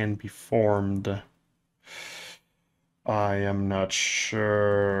that can be formed? I am not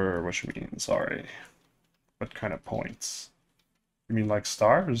sure what you mean. Sorry. What kind of points? You mean like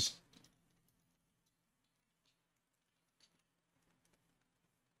stars?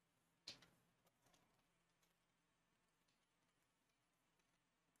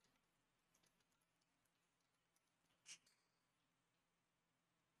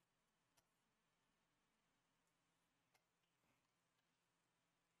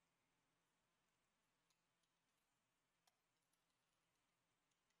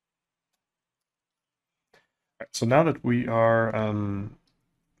 So now that we are in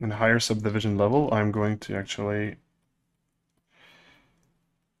a higher subdivision level, I'm going to actually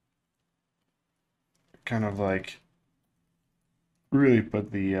kind of like really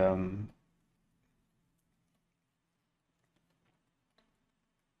put the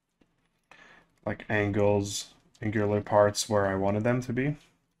like angular parts where I wanted them to be.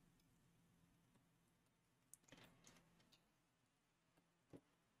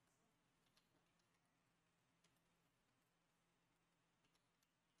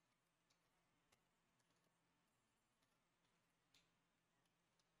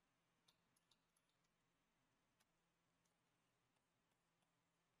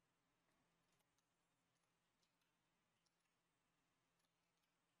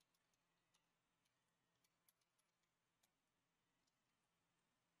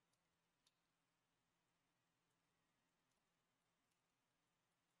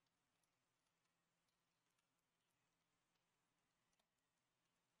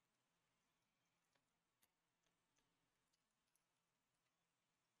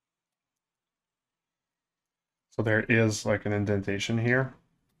 So there is like an indentation here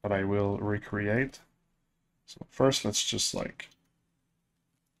that I will recreate. So first let's just like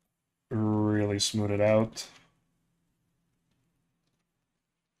really smooth it out.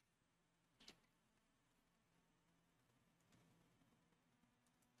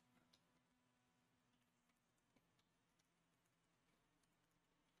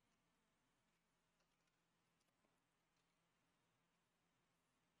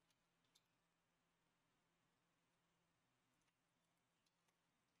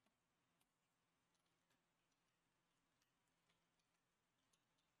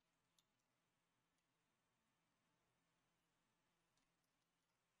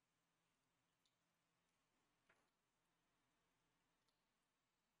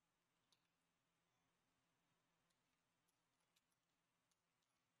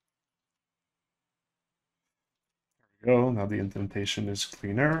 There we go. Now the indentation is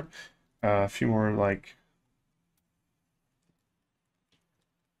cleaner. A few more like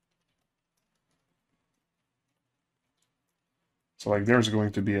so like there's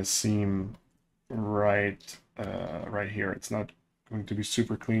going to be a seam right here. It's not going to be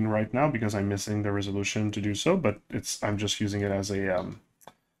super clean right now because I'm missing the resolution to do so, but I'm just using it as a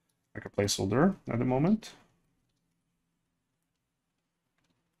like a placeholder at the moment.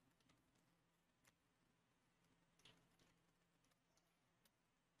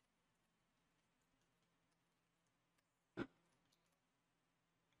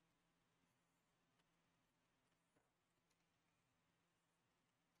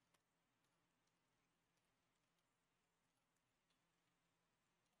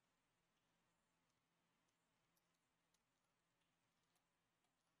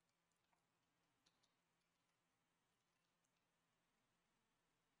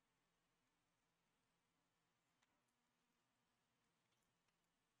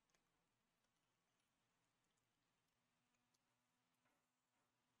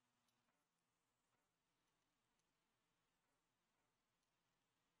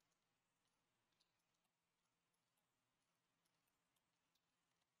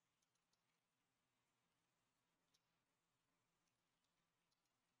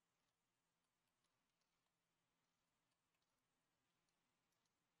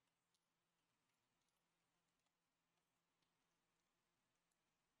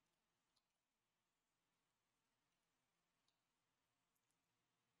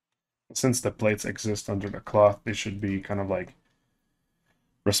 Since the plates exist under the cloth, they should be kind of like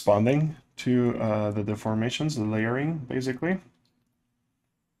responding to the deformations, the layering, basically.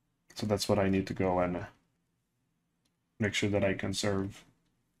 So that's what I need to go and make sure that I conserve.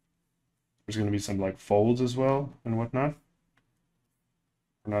 There's going to be some like folds as well and whatnot.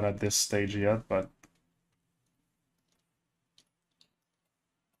 We're not at this stage yet, but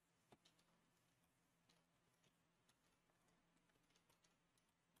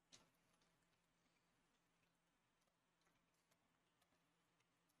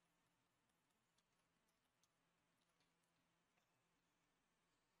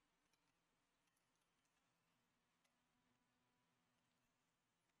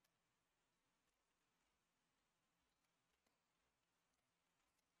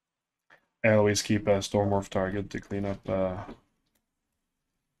I always keep a Stormorph target to clean up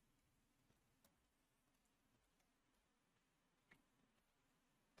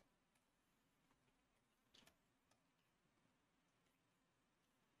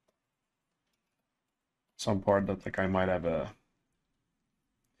some part that like I might have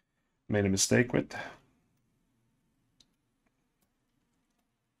made a mistake with.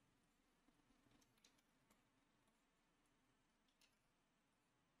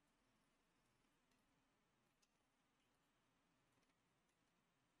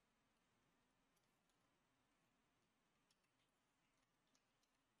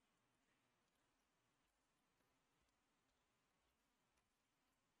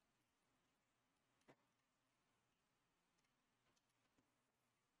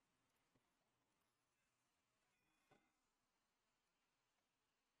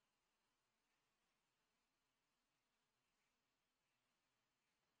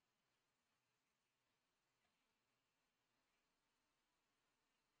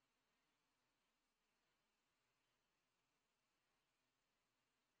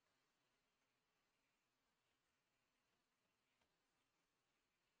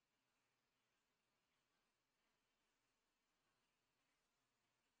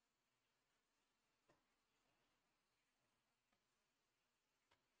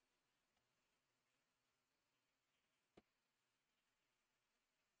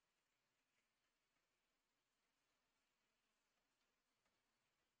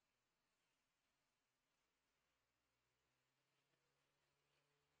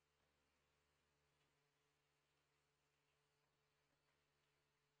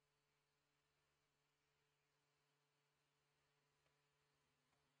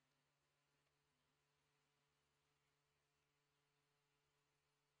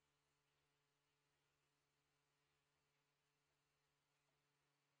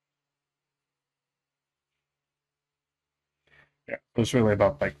 Yeah, it's really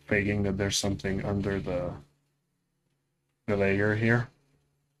about like faking that there's something under the layer here,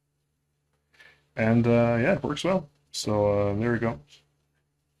 and yeah, it works well. So there we go.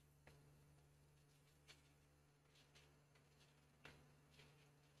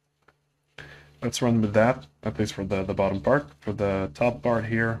 Let's run with that, at least for the bottom part. For the top part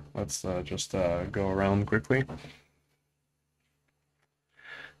here, let's just go around quickly.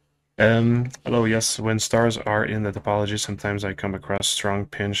 Hello, yes, when stars are in the topology, sometimes I come across strong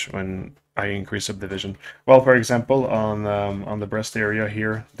pinch when I increase subdivision. Well, for example, on the breast area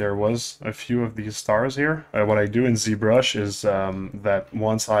here, there was a few of these stars here. What I do in ZBrush is that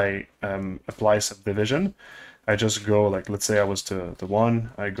once I apply subdivision, I just go like, let's say I was to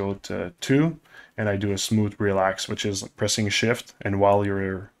 1, I go to 2, and I do a smooth relax, which is pressing shift, and while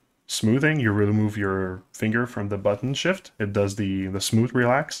you're smoothing, you remove your finger from the button shift. It does the smooth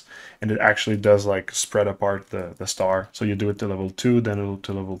relax, and it actually does like spread apart the star. So you do it to level 2, then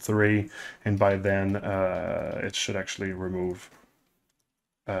to level 3, and by then it should actually remove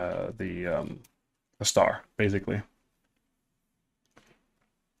the star, basically.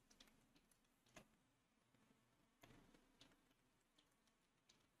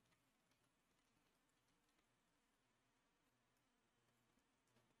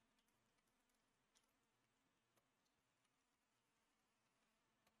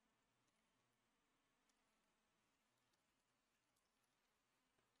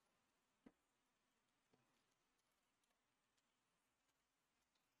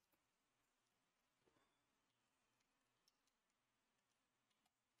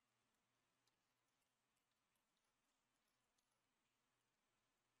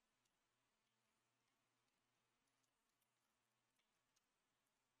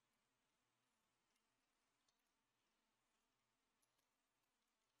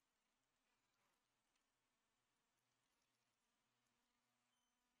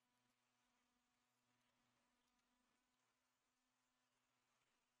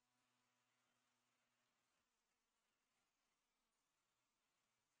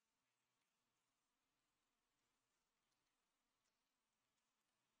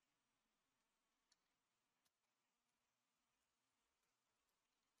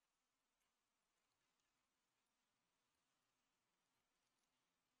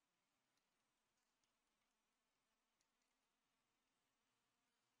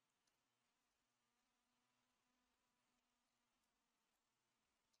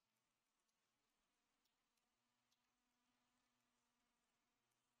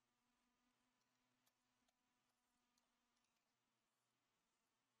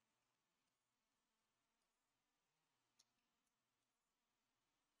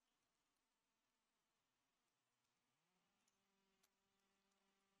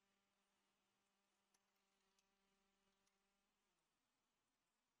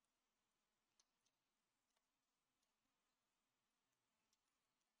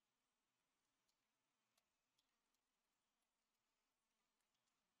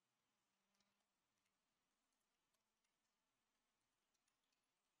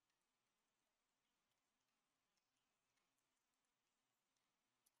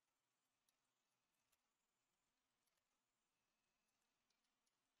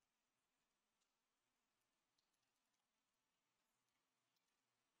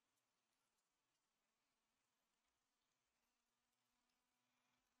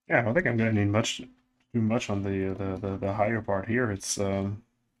 Yeah, I don't think I'm gonna need too much on the higher part here. It's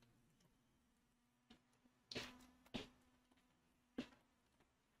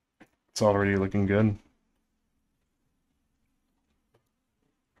already looking good.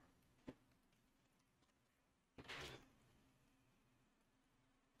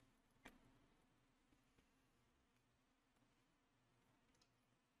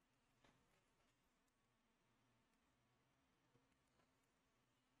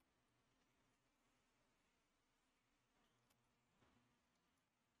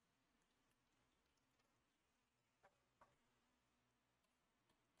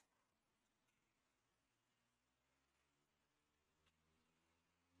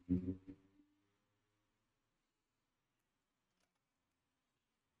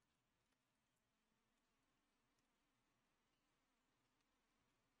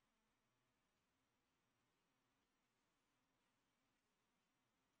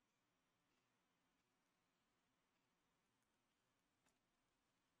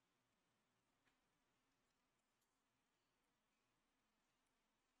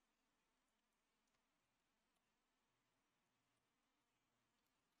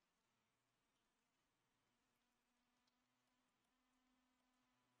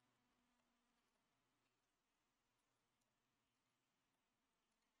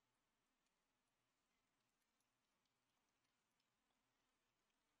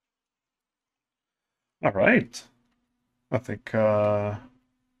 All right. I think yeah,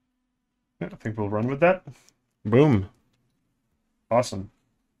 I think we'll run with that. Boom. Awesome.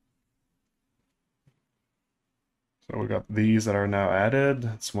 So we got these that are now added.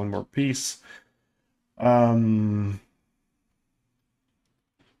 It's one more piece. Um,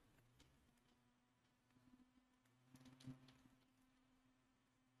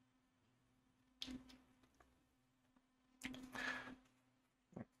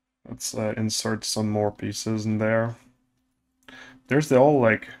 let's insert some more pieces in there. There's the whole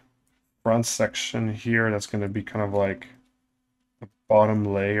like front section here that's going to be kind of like the bottom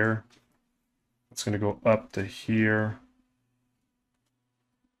layer. It's going to go up to here.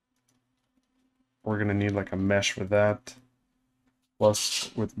 We're going to need like a mesh for that. Plus,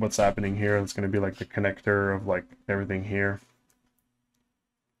 with what's happening here, it's going to be like the connector of like everything here.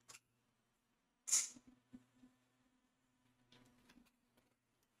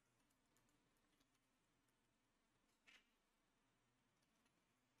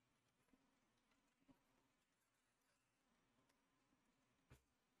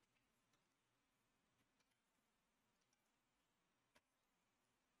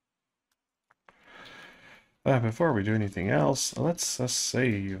 Before we do anything else, let's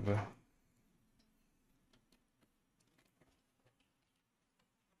save.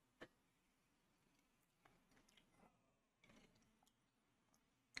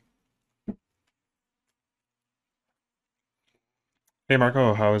 Hey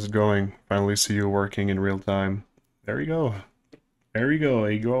Marco, how is it going? Finally see you working in real time. There you go. There you go,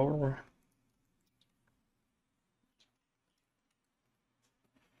 Igor.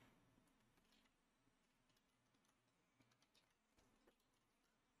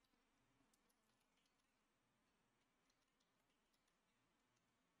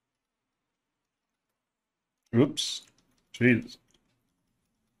 Oops. Jeez.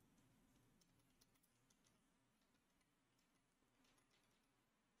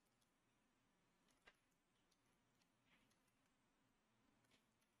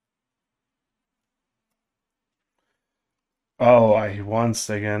 Oh, I once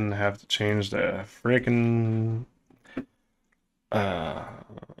again have to change the freaking uh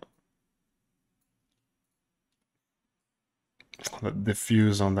the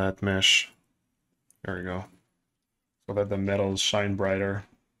diffuse on that mesh. There we go. So that the metals shine brighter.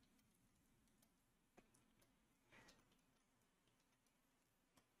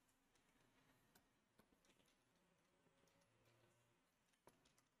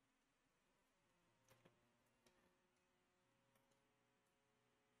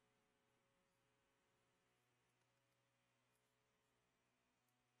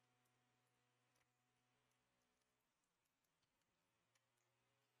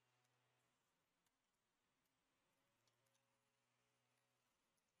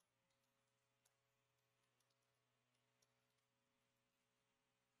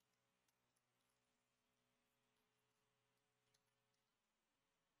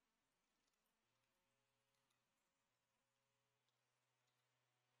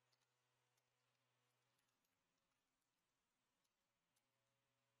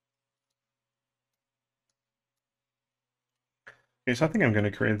 Okay, so I think I'm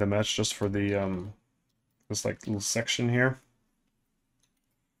gonna create the mesh just for the this like little section here.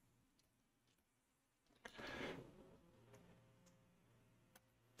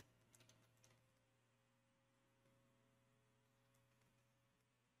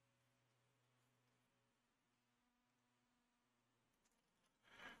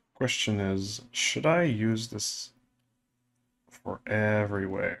 Question is, should I use this for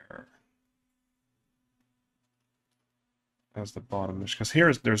everywhere as the bottom mesh? Because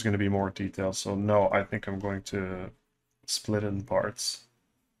here there's going to be more detail, so no, I think I'm going to split in parts.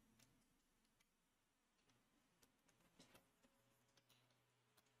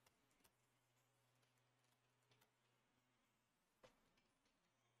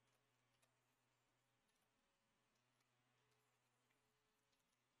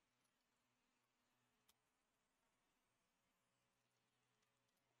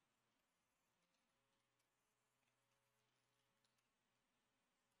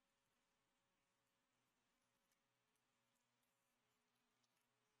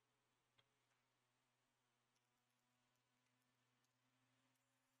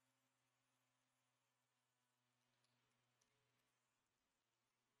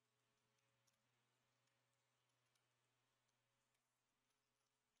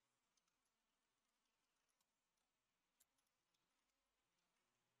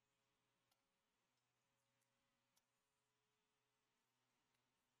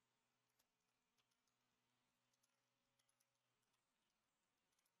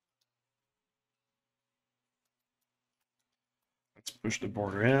 Let's push the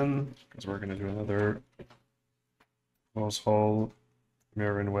border in, because we're going to do another close hole,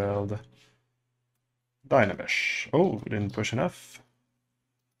 mirror and weld, Dynamesh. Oh, we didn't push enough.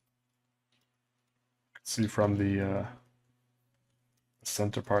 See from the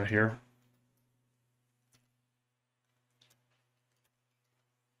center part here.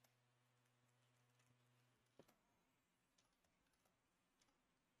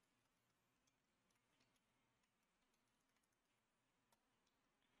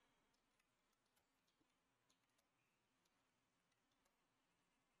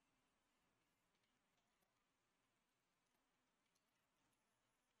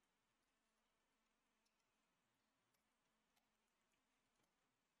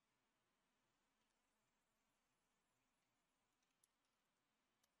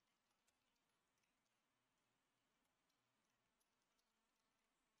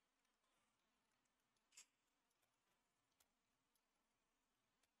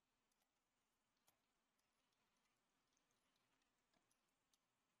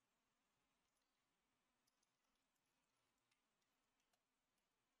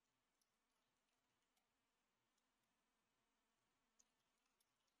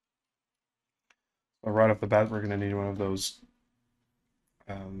 So right off the bat, we're going to need one of those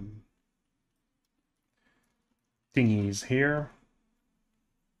um, thingies here.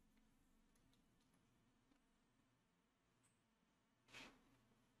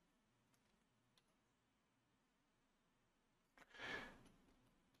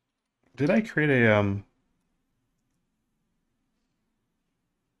 Did I create a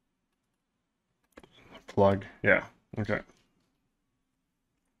plug? Yeah. Okay.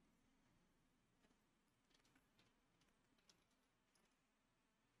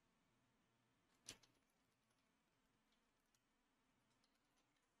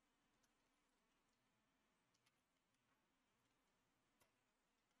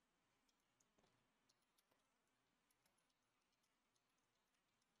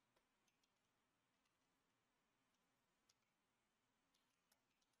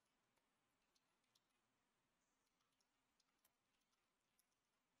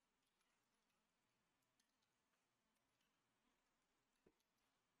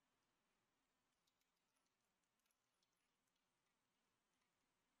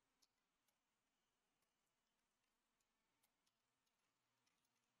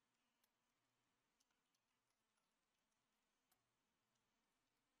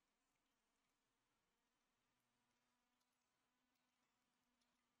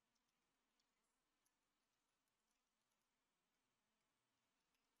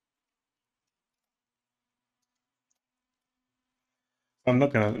 I'm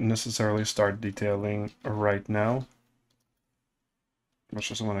not going to necessarily start detailing right now. I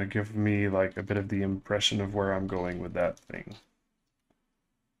just want to give me like a bit of the impression of where I'm going with that thing.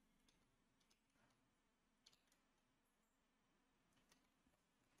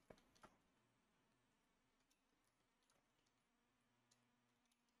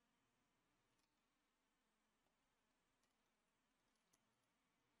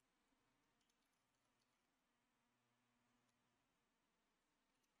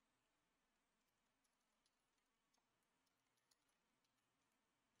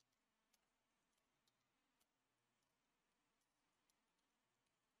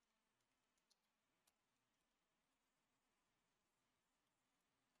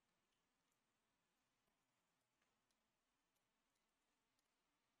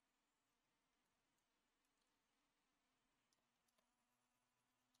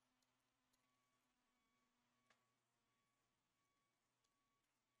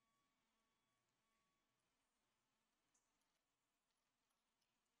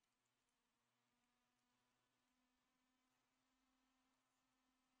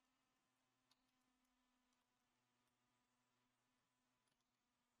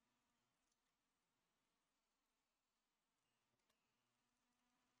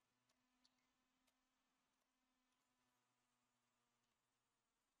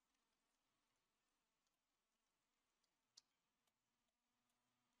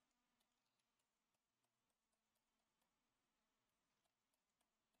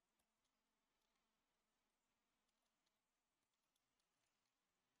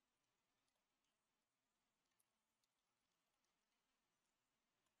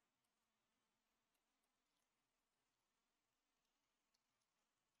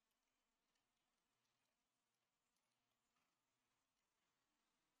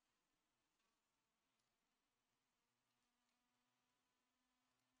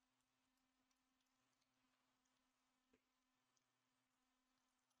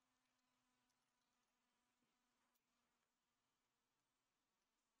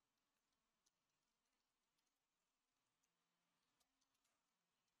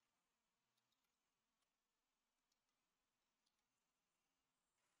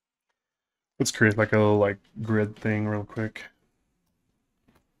 Let's create like a little like grid thing real quick.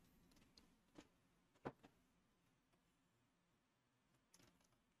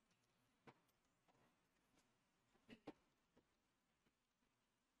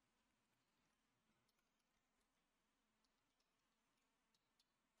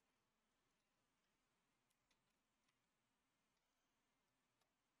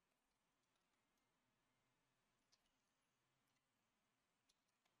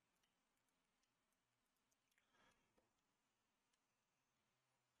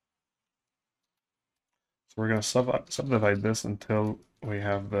 So we're going to subdivide this until we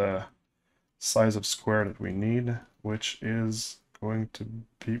have the size of square that we need, which is going to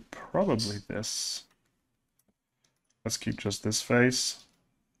be probably this. Let's keep just this face.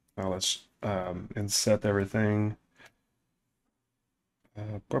 Now let's inset everything.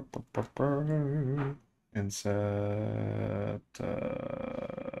 Inset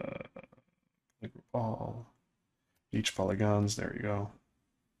all each polygons. There you go.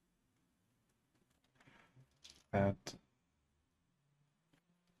 That.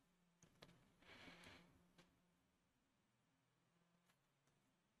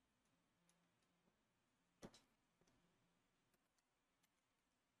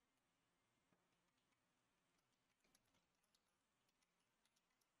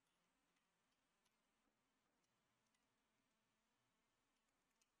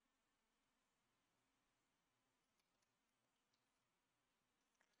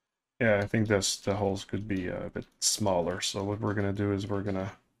 Yeah, I think the holes could be a bit smaller. So what we're gonna do is we're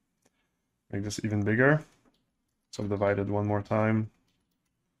gonna make this even bigger. Subdivide it one more time.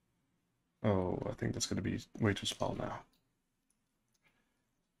 Oh, I think that's gonna be way too small now.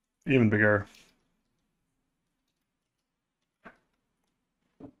 Even bigger.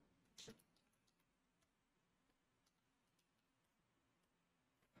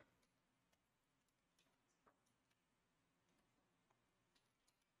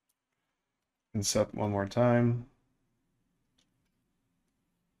 Inset one more time.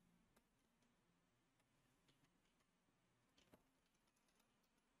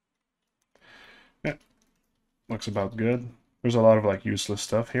 Yeah, looks about good. There's a lot of like useless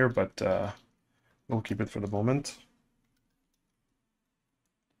stuff here, but we'll keep it for the moment.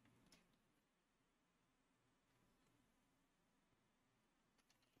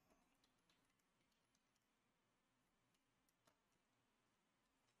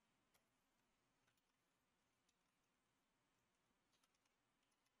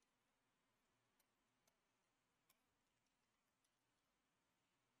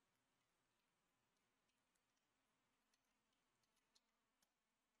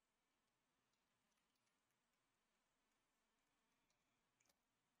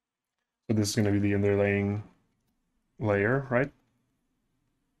 So this is going to be the underlaying layer, right?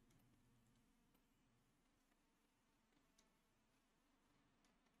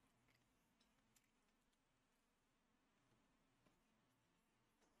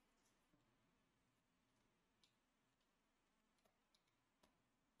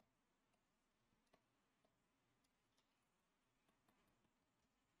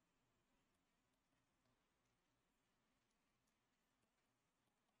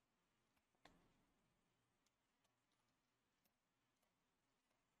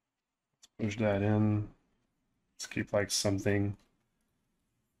 Push that in. Let's keep like something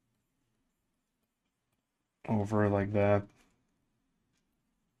over like that.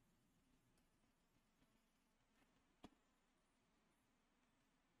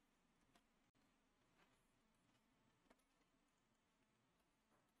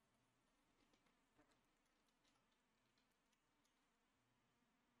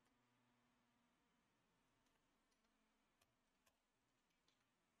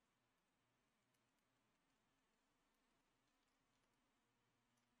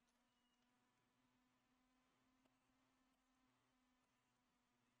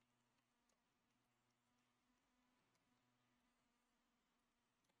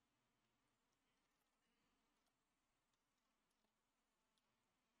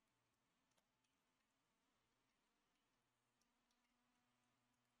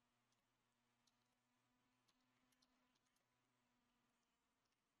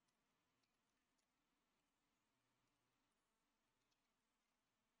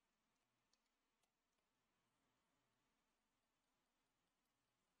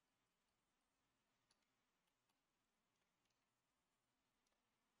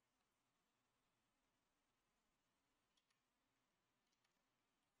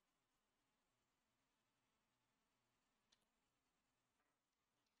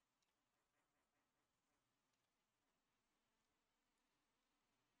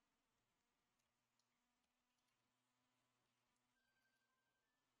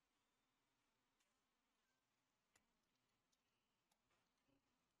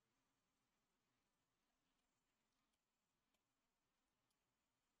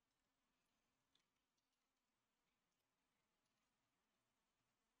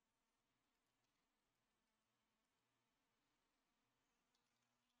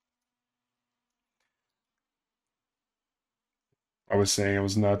 I was saying I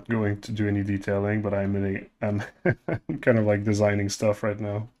was not going to do any detailing, but I'm kind of like designing stuff right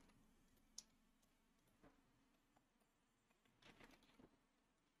now.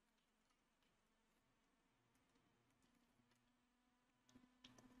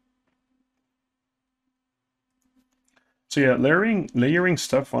 So yeah, layering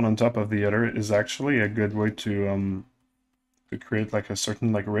stuff one on top of the other is actually a good way to create like a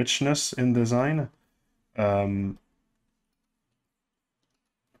certain like richness in design. Um,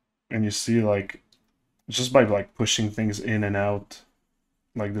 and you see like just by like pushing things in and out,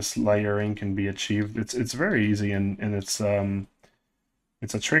 like this layering can be achieved. It's very easy and it's a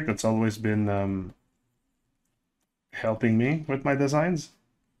trick that's always been helping me with my designs.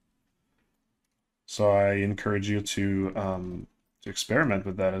 So I encourage you to experiment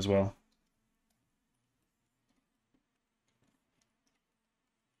with that as well.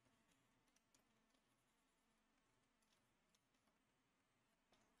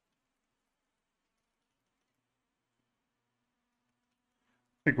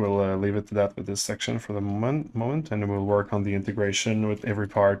 I think we'll leave it to that with this section for the moment, and we'll work on the integration with every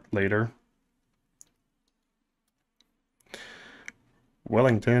part later.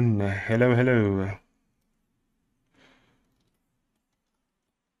 Wellington, hello, hello.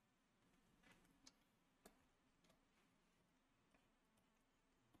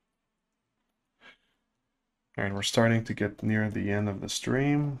 All right, we're starting to get near the end of the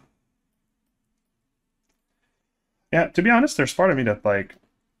stream. Yeah, to be honest, there's part of me that like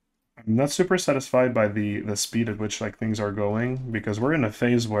I'm not super satisfied by the speed at which like things are going because we're in a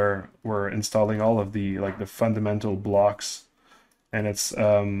phase where we're installing all of the like the fundamental blocks, and it's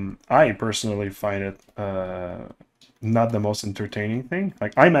I personally find it not the most entertaining thing.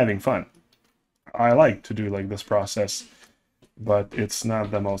 Like I'm having fun. I like to do like this process, but it's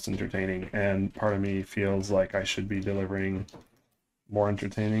not the most entertaining, and part of me feels like I should be delivering more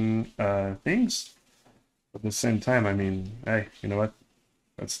entertaining things. But at the same time, I mean, hey, you know what?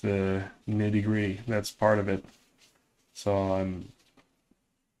 That's the nitty-gritty. That's part of it. So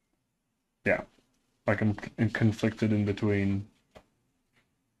yeah, like I'm conflicted in between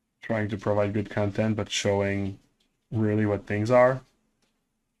trying to provide good content, but showing really what things are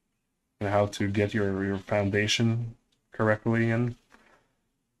and how to get your foundation correctly in.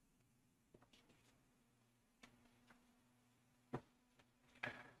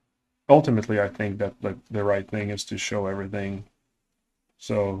 Ultimately, I think that the right thing is to show everything.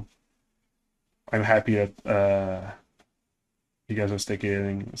 So I'm happy that you guys are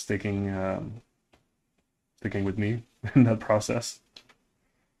sticking with me in that process.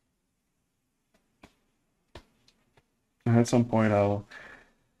 And at some point, I'll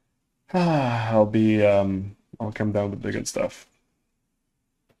come down with the good stuff.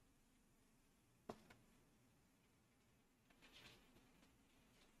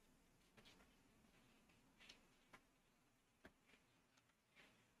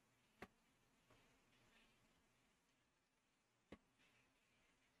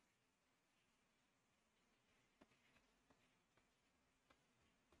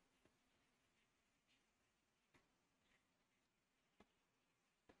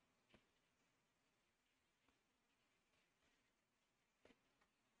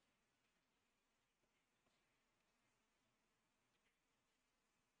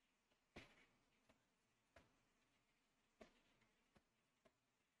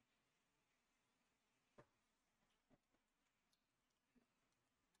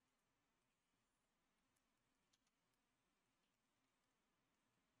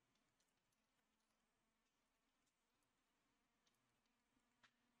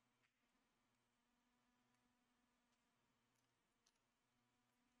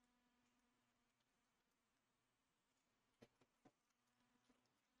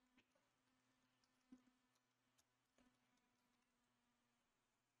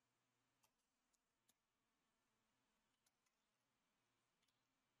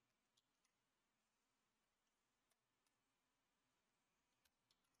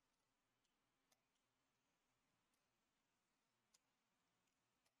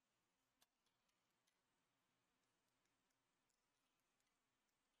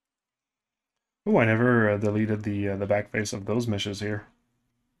 Oh, I never deleted the back face of those meshes here.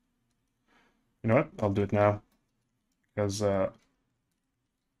 You know what? I'll do it now because we're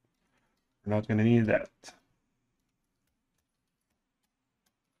not gonna need that.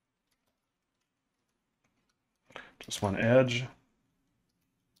 Just one edge.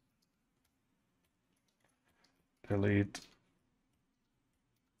 Delete.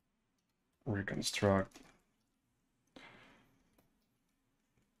 Reconstruct.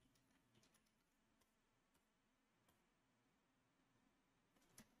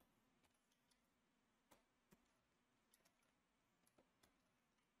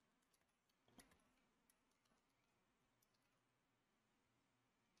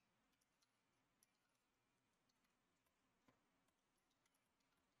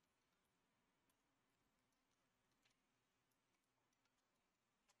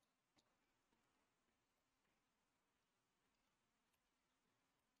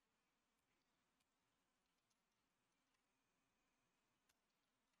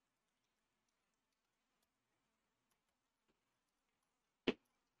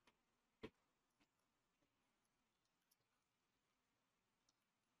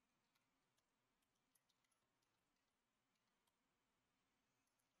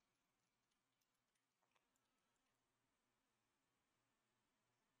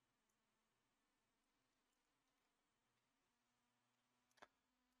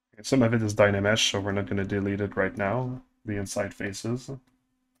 Some of it is Dynamesh, so we're not going to delete it right now, the inside faces. So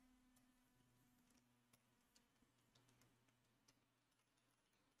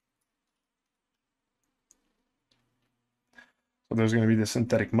there's going to be the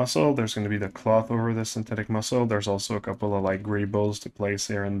synthetic muscle, there's going to be the cloth over the synthetic muscle, there's also a couple of like greebles to place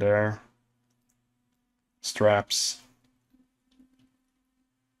here and there. Straps.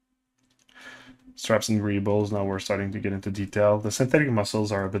 Straps and greebles, now we're starting to get into detail. The synthetic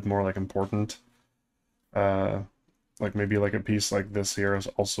muscles are a bit more like important. Like maybe like a piece like this here is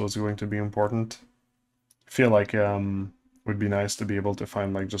also going to be important. I feel like would be nice to be able to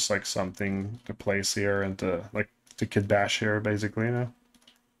find like just like something to place here and to like to kit bash here basically, you know.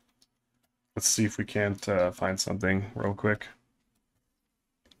 Let's see if we can't find something real quick.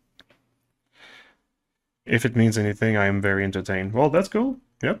 If it means anything, I am very entertained. Well, that's cool.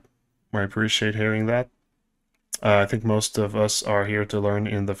 Yep. I appreciate hearing that. I think most of us are here to learn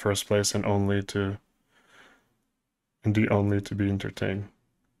in the first place and only to and the only to be entertained.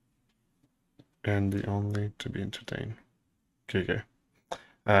 And the only to be entertained. Okay, okay.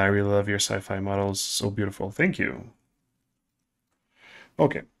 I really love your sci-fi models. So beautiful. Thank you.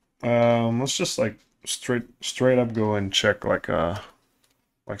 Okay. Let's just like straight up go and check like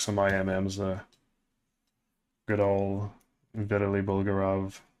some IMMs, good old Vitaly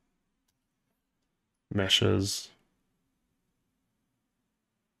Bulgarov meshes.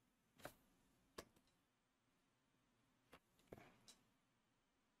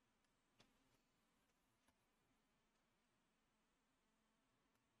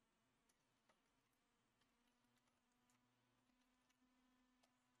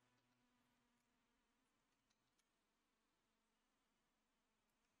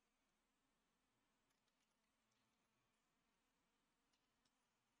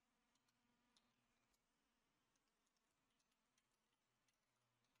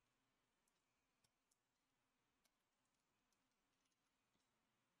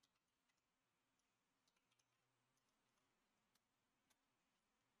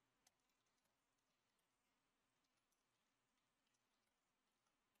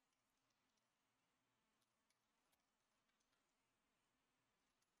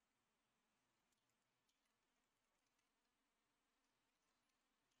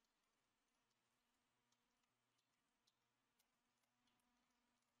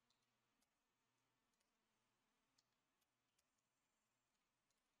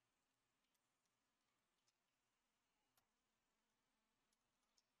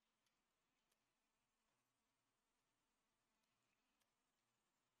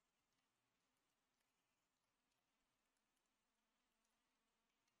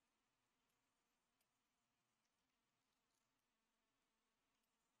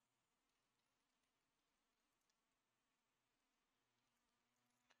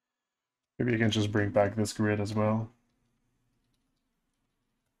 Maybe you can just bring back this grid as well.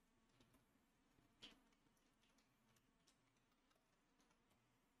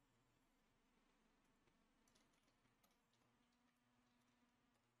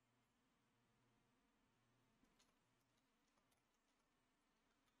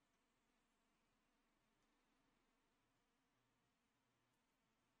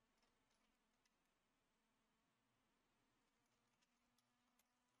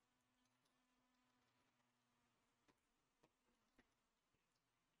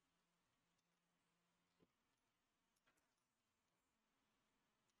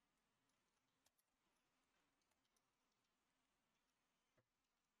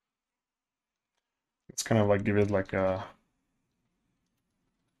 It's kind of like give it like a...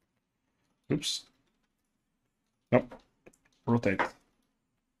 Oops. Nope. Rotate.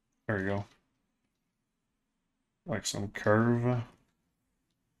 There you go. Like some curve.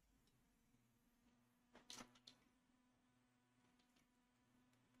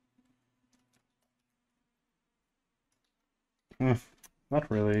 Hmm. Not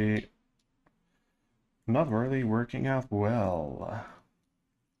really... Not really working out well.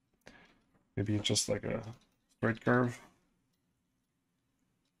 Maybe just like a straight curve.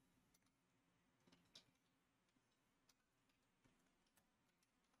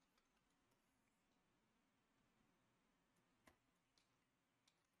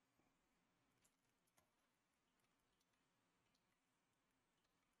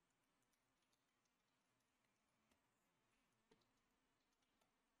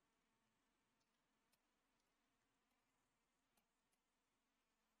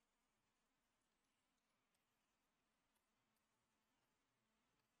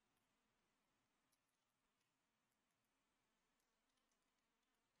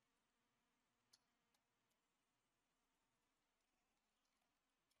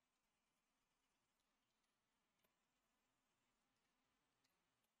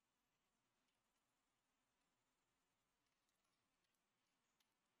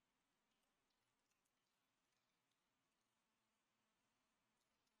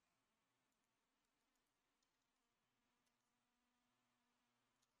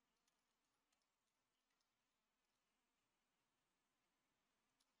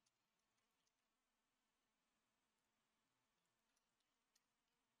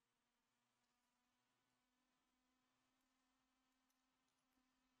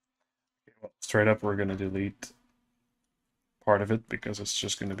 Straight up, we're going to delete part of it because it's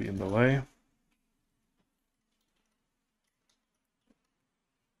just going to be in the way.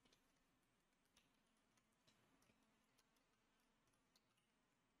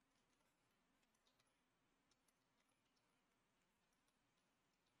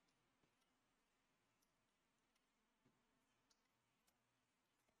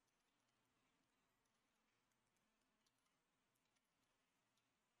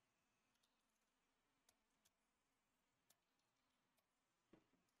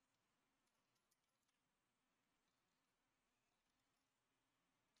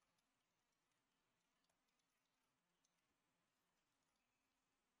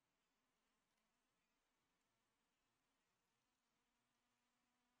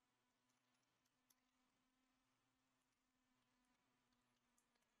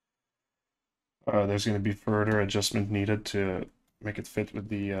 There's going to be further adjustment needed to make it fit with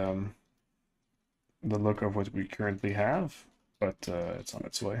the look of what we currently have, but it's on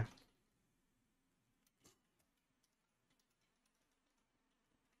its way.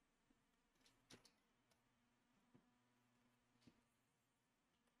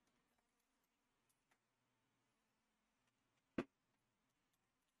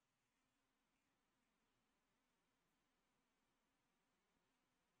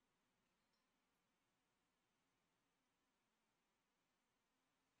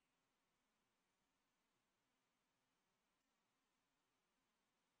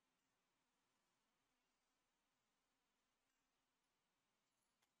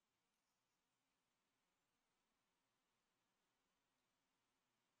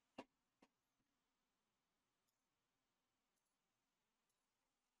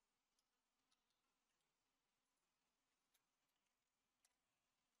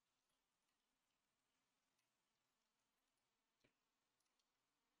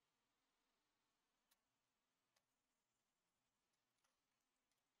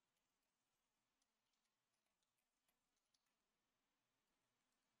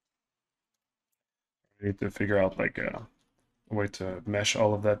 I need to figure out like a way to mesh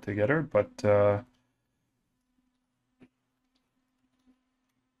all of that together, but I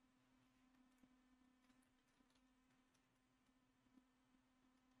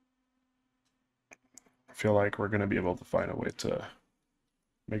feel like we're going to be able to find a way to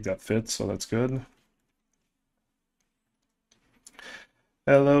make that fit, so that's good.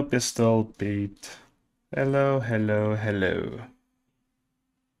 Hello, Pistol Pete. Hello, hello, hello.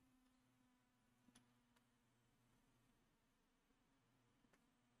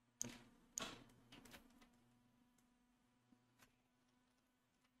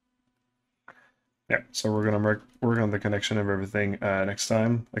 Yeah, so we're gonna work on the connection of everything next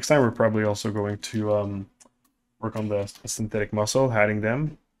time. Next time we're probably also going to work on the synthetic muscle, adding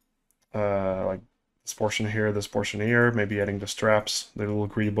them. Like this portion here, maybe adding the straps, the little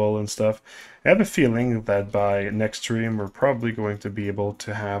greeble and stuff. I have a feeling that by next stream we're probably going to be able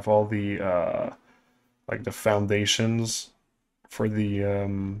to have all the like the foundations for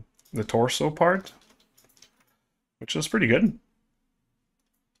the torso part, which is pretty good.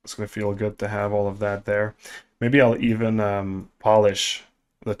 It's gonna feel good to have all of that there. Maybe I'll even polish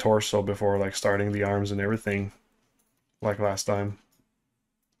the torso before like starting the arms and everything, like last time.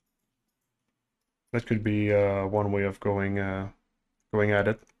 That could be one way of going at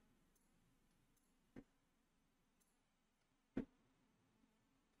it.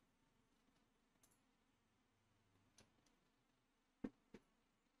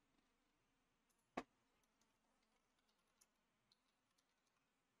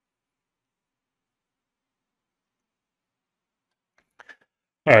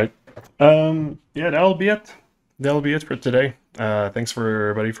 All right. Yeah, that'll be it. That'll be it for today. Thanks for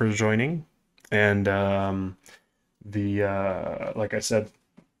everybody for joining. And the like I said,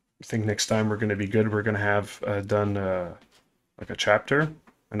 I think next time we're gonna be good. We're gonna have done like a chapter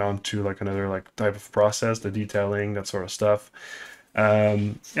and on to like another like type of process, the detailing, that sort of stuff.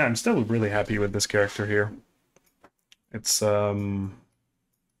 Yeah, I'm still really happy with this character here. It's yeah,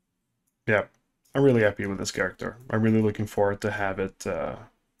 I'm really happy with this character. I'm really looking forward to have it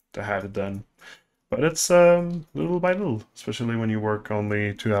done. But it's little by little, especially when you work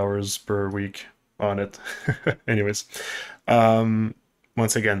only 2 hours per week on it. Anyways,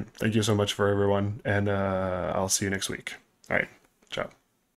 once again, thank you so much for everyone, and I'll see you next week. All right.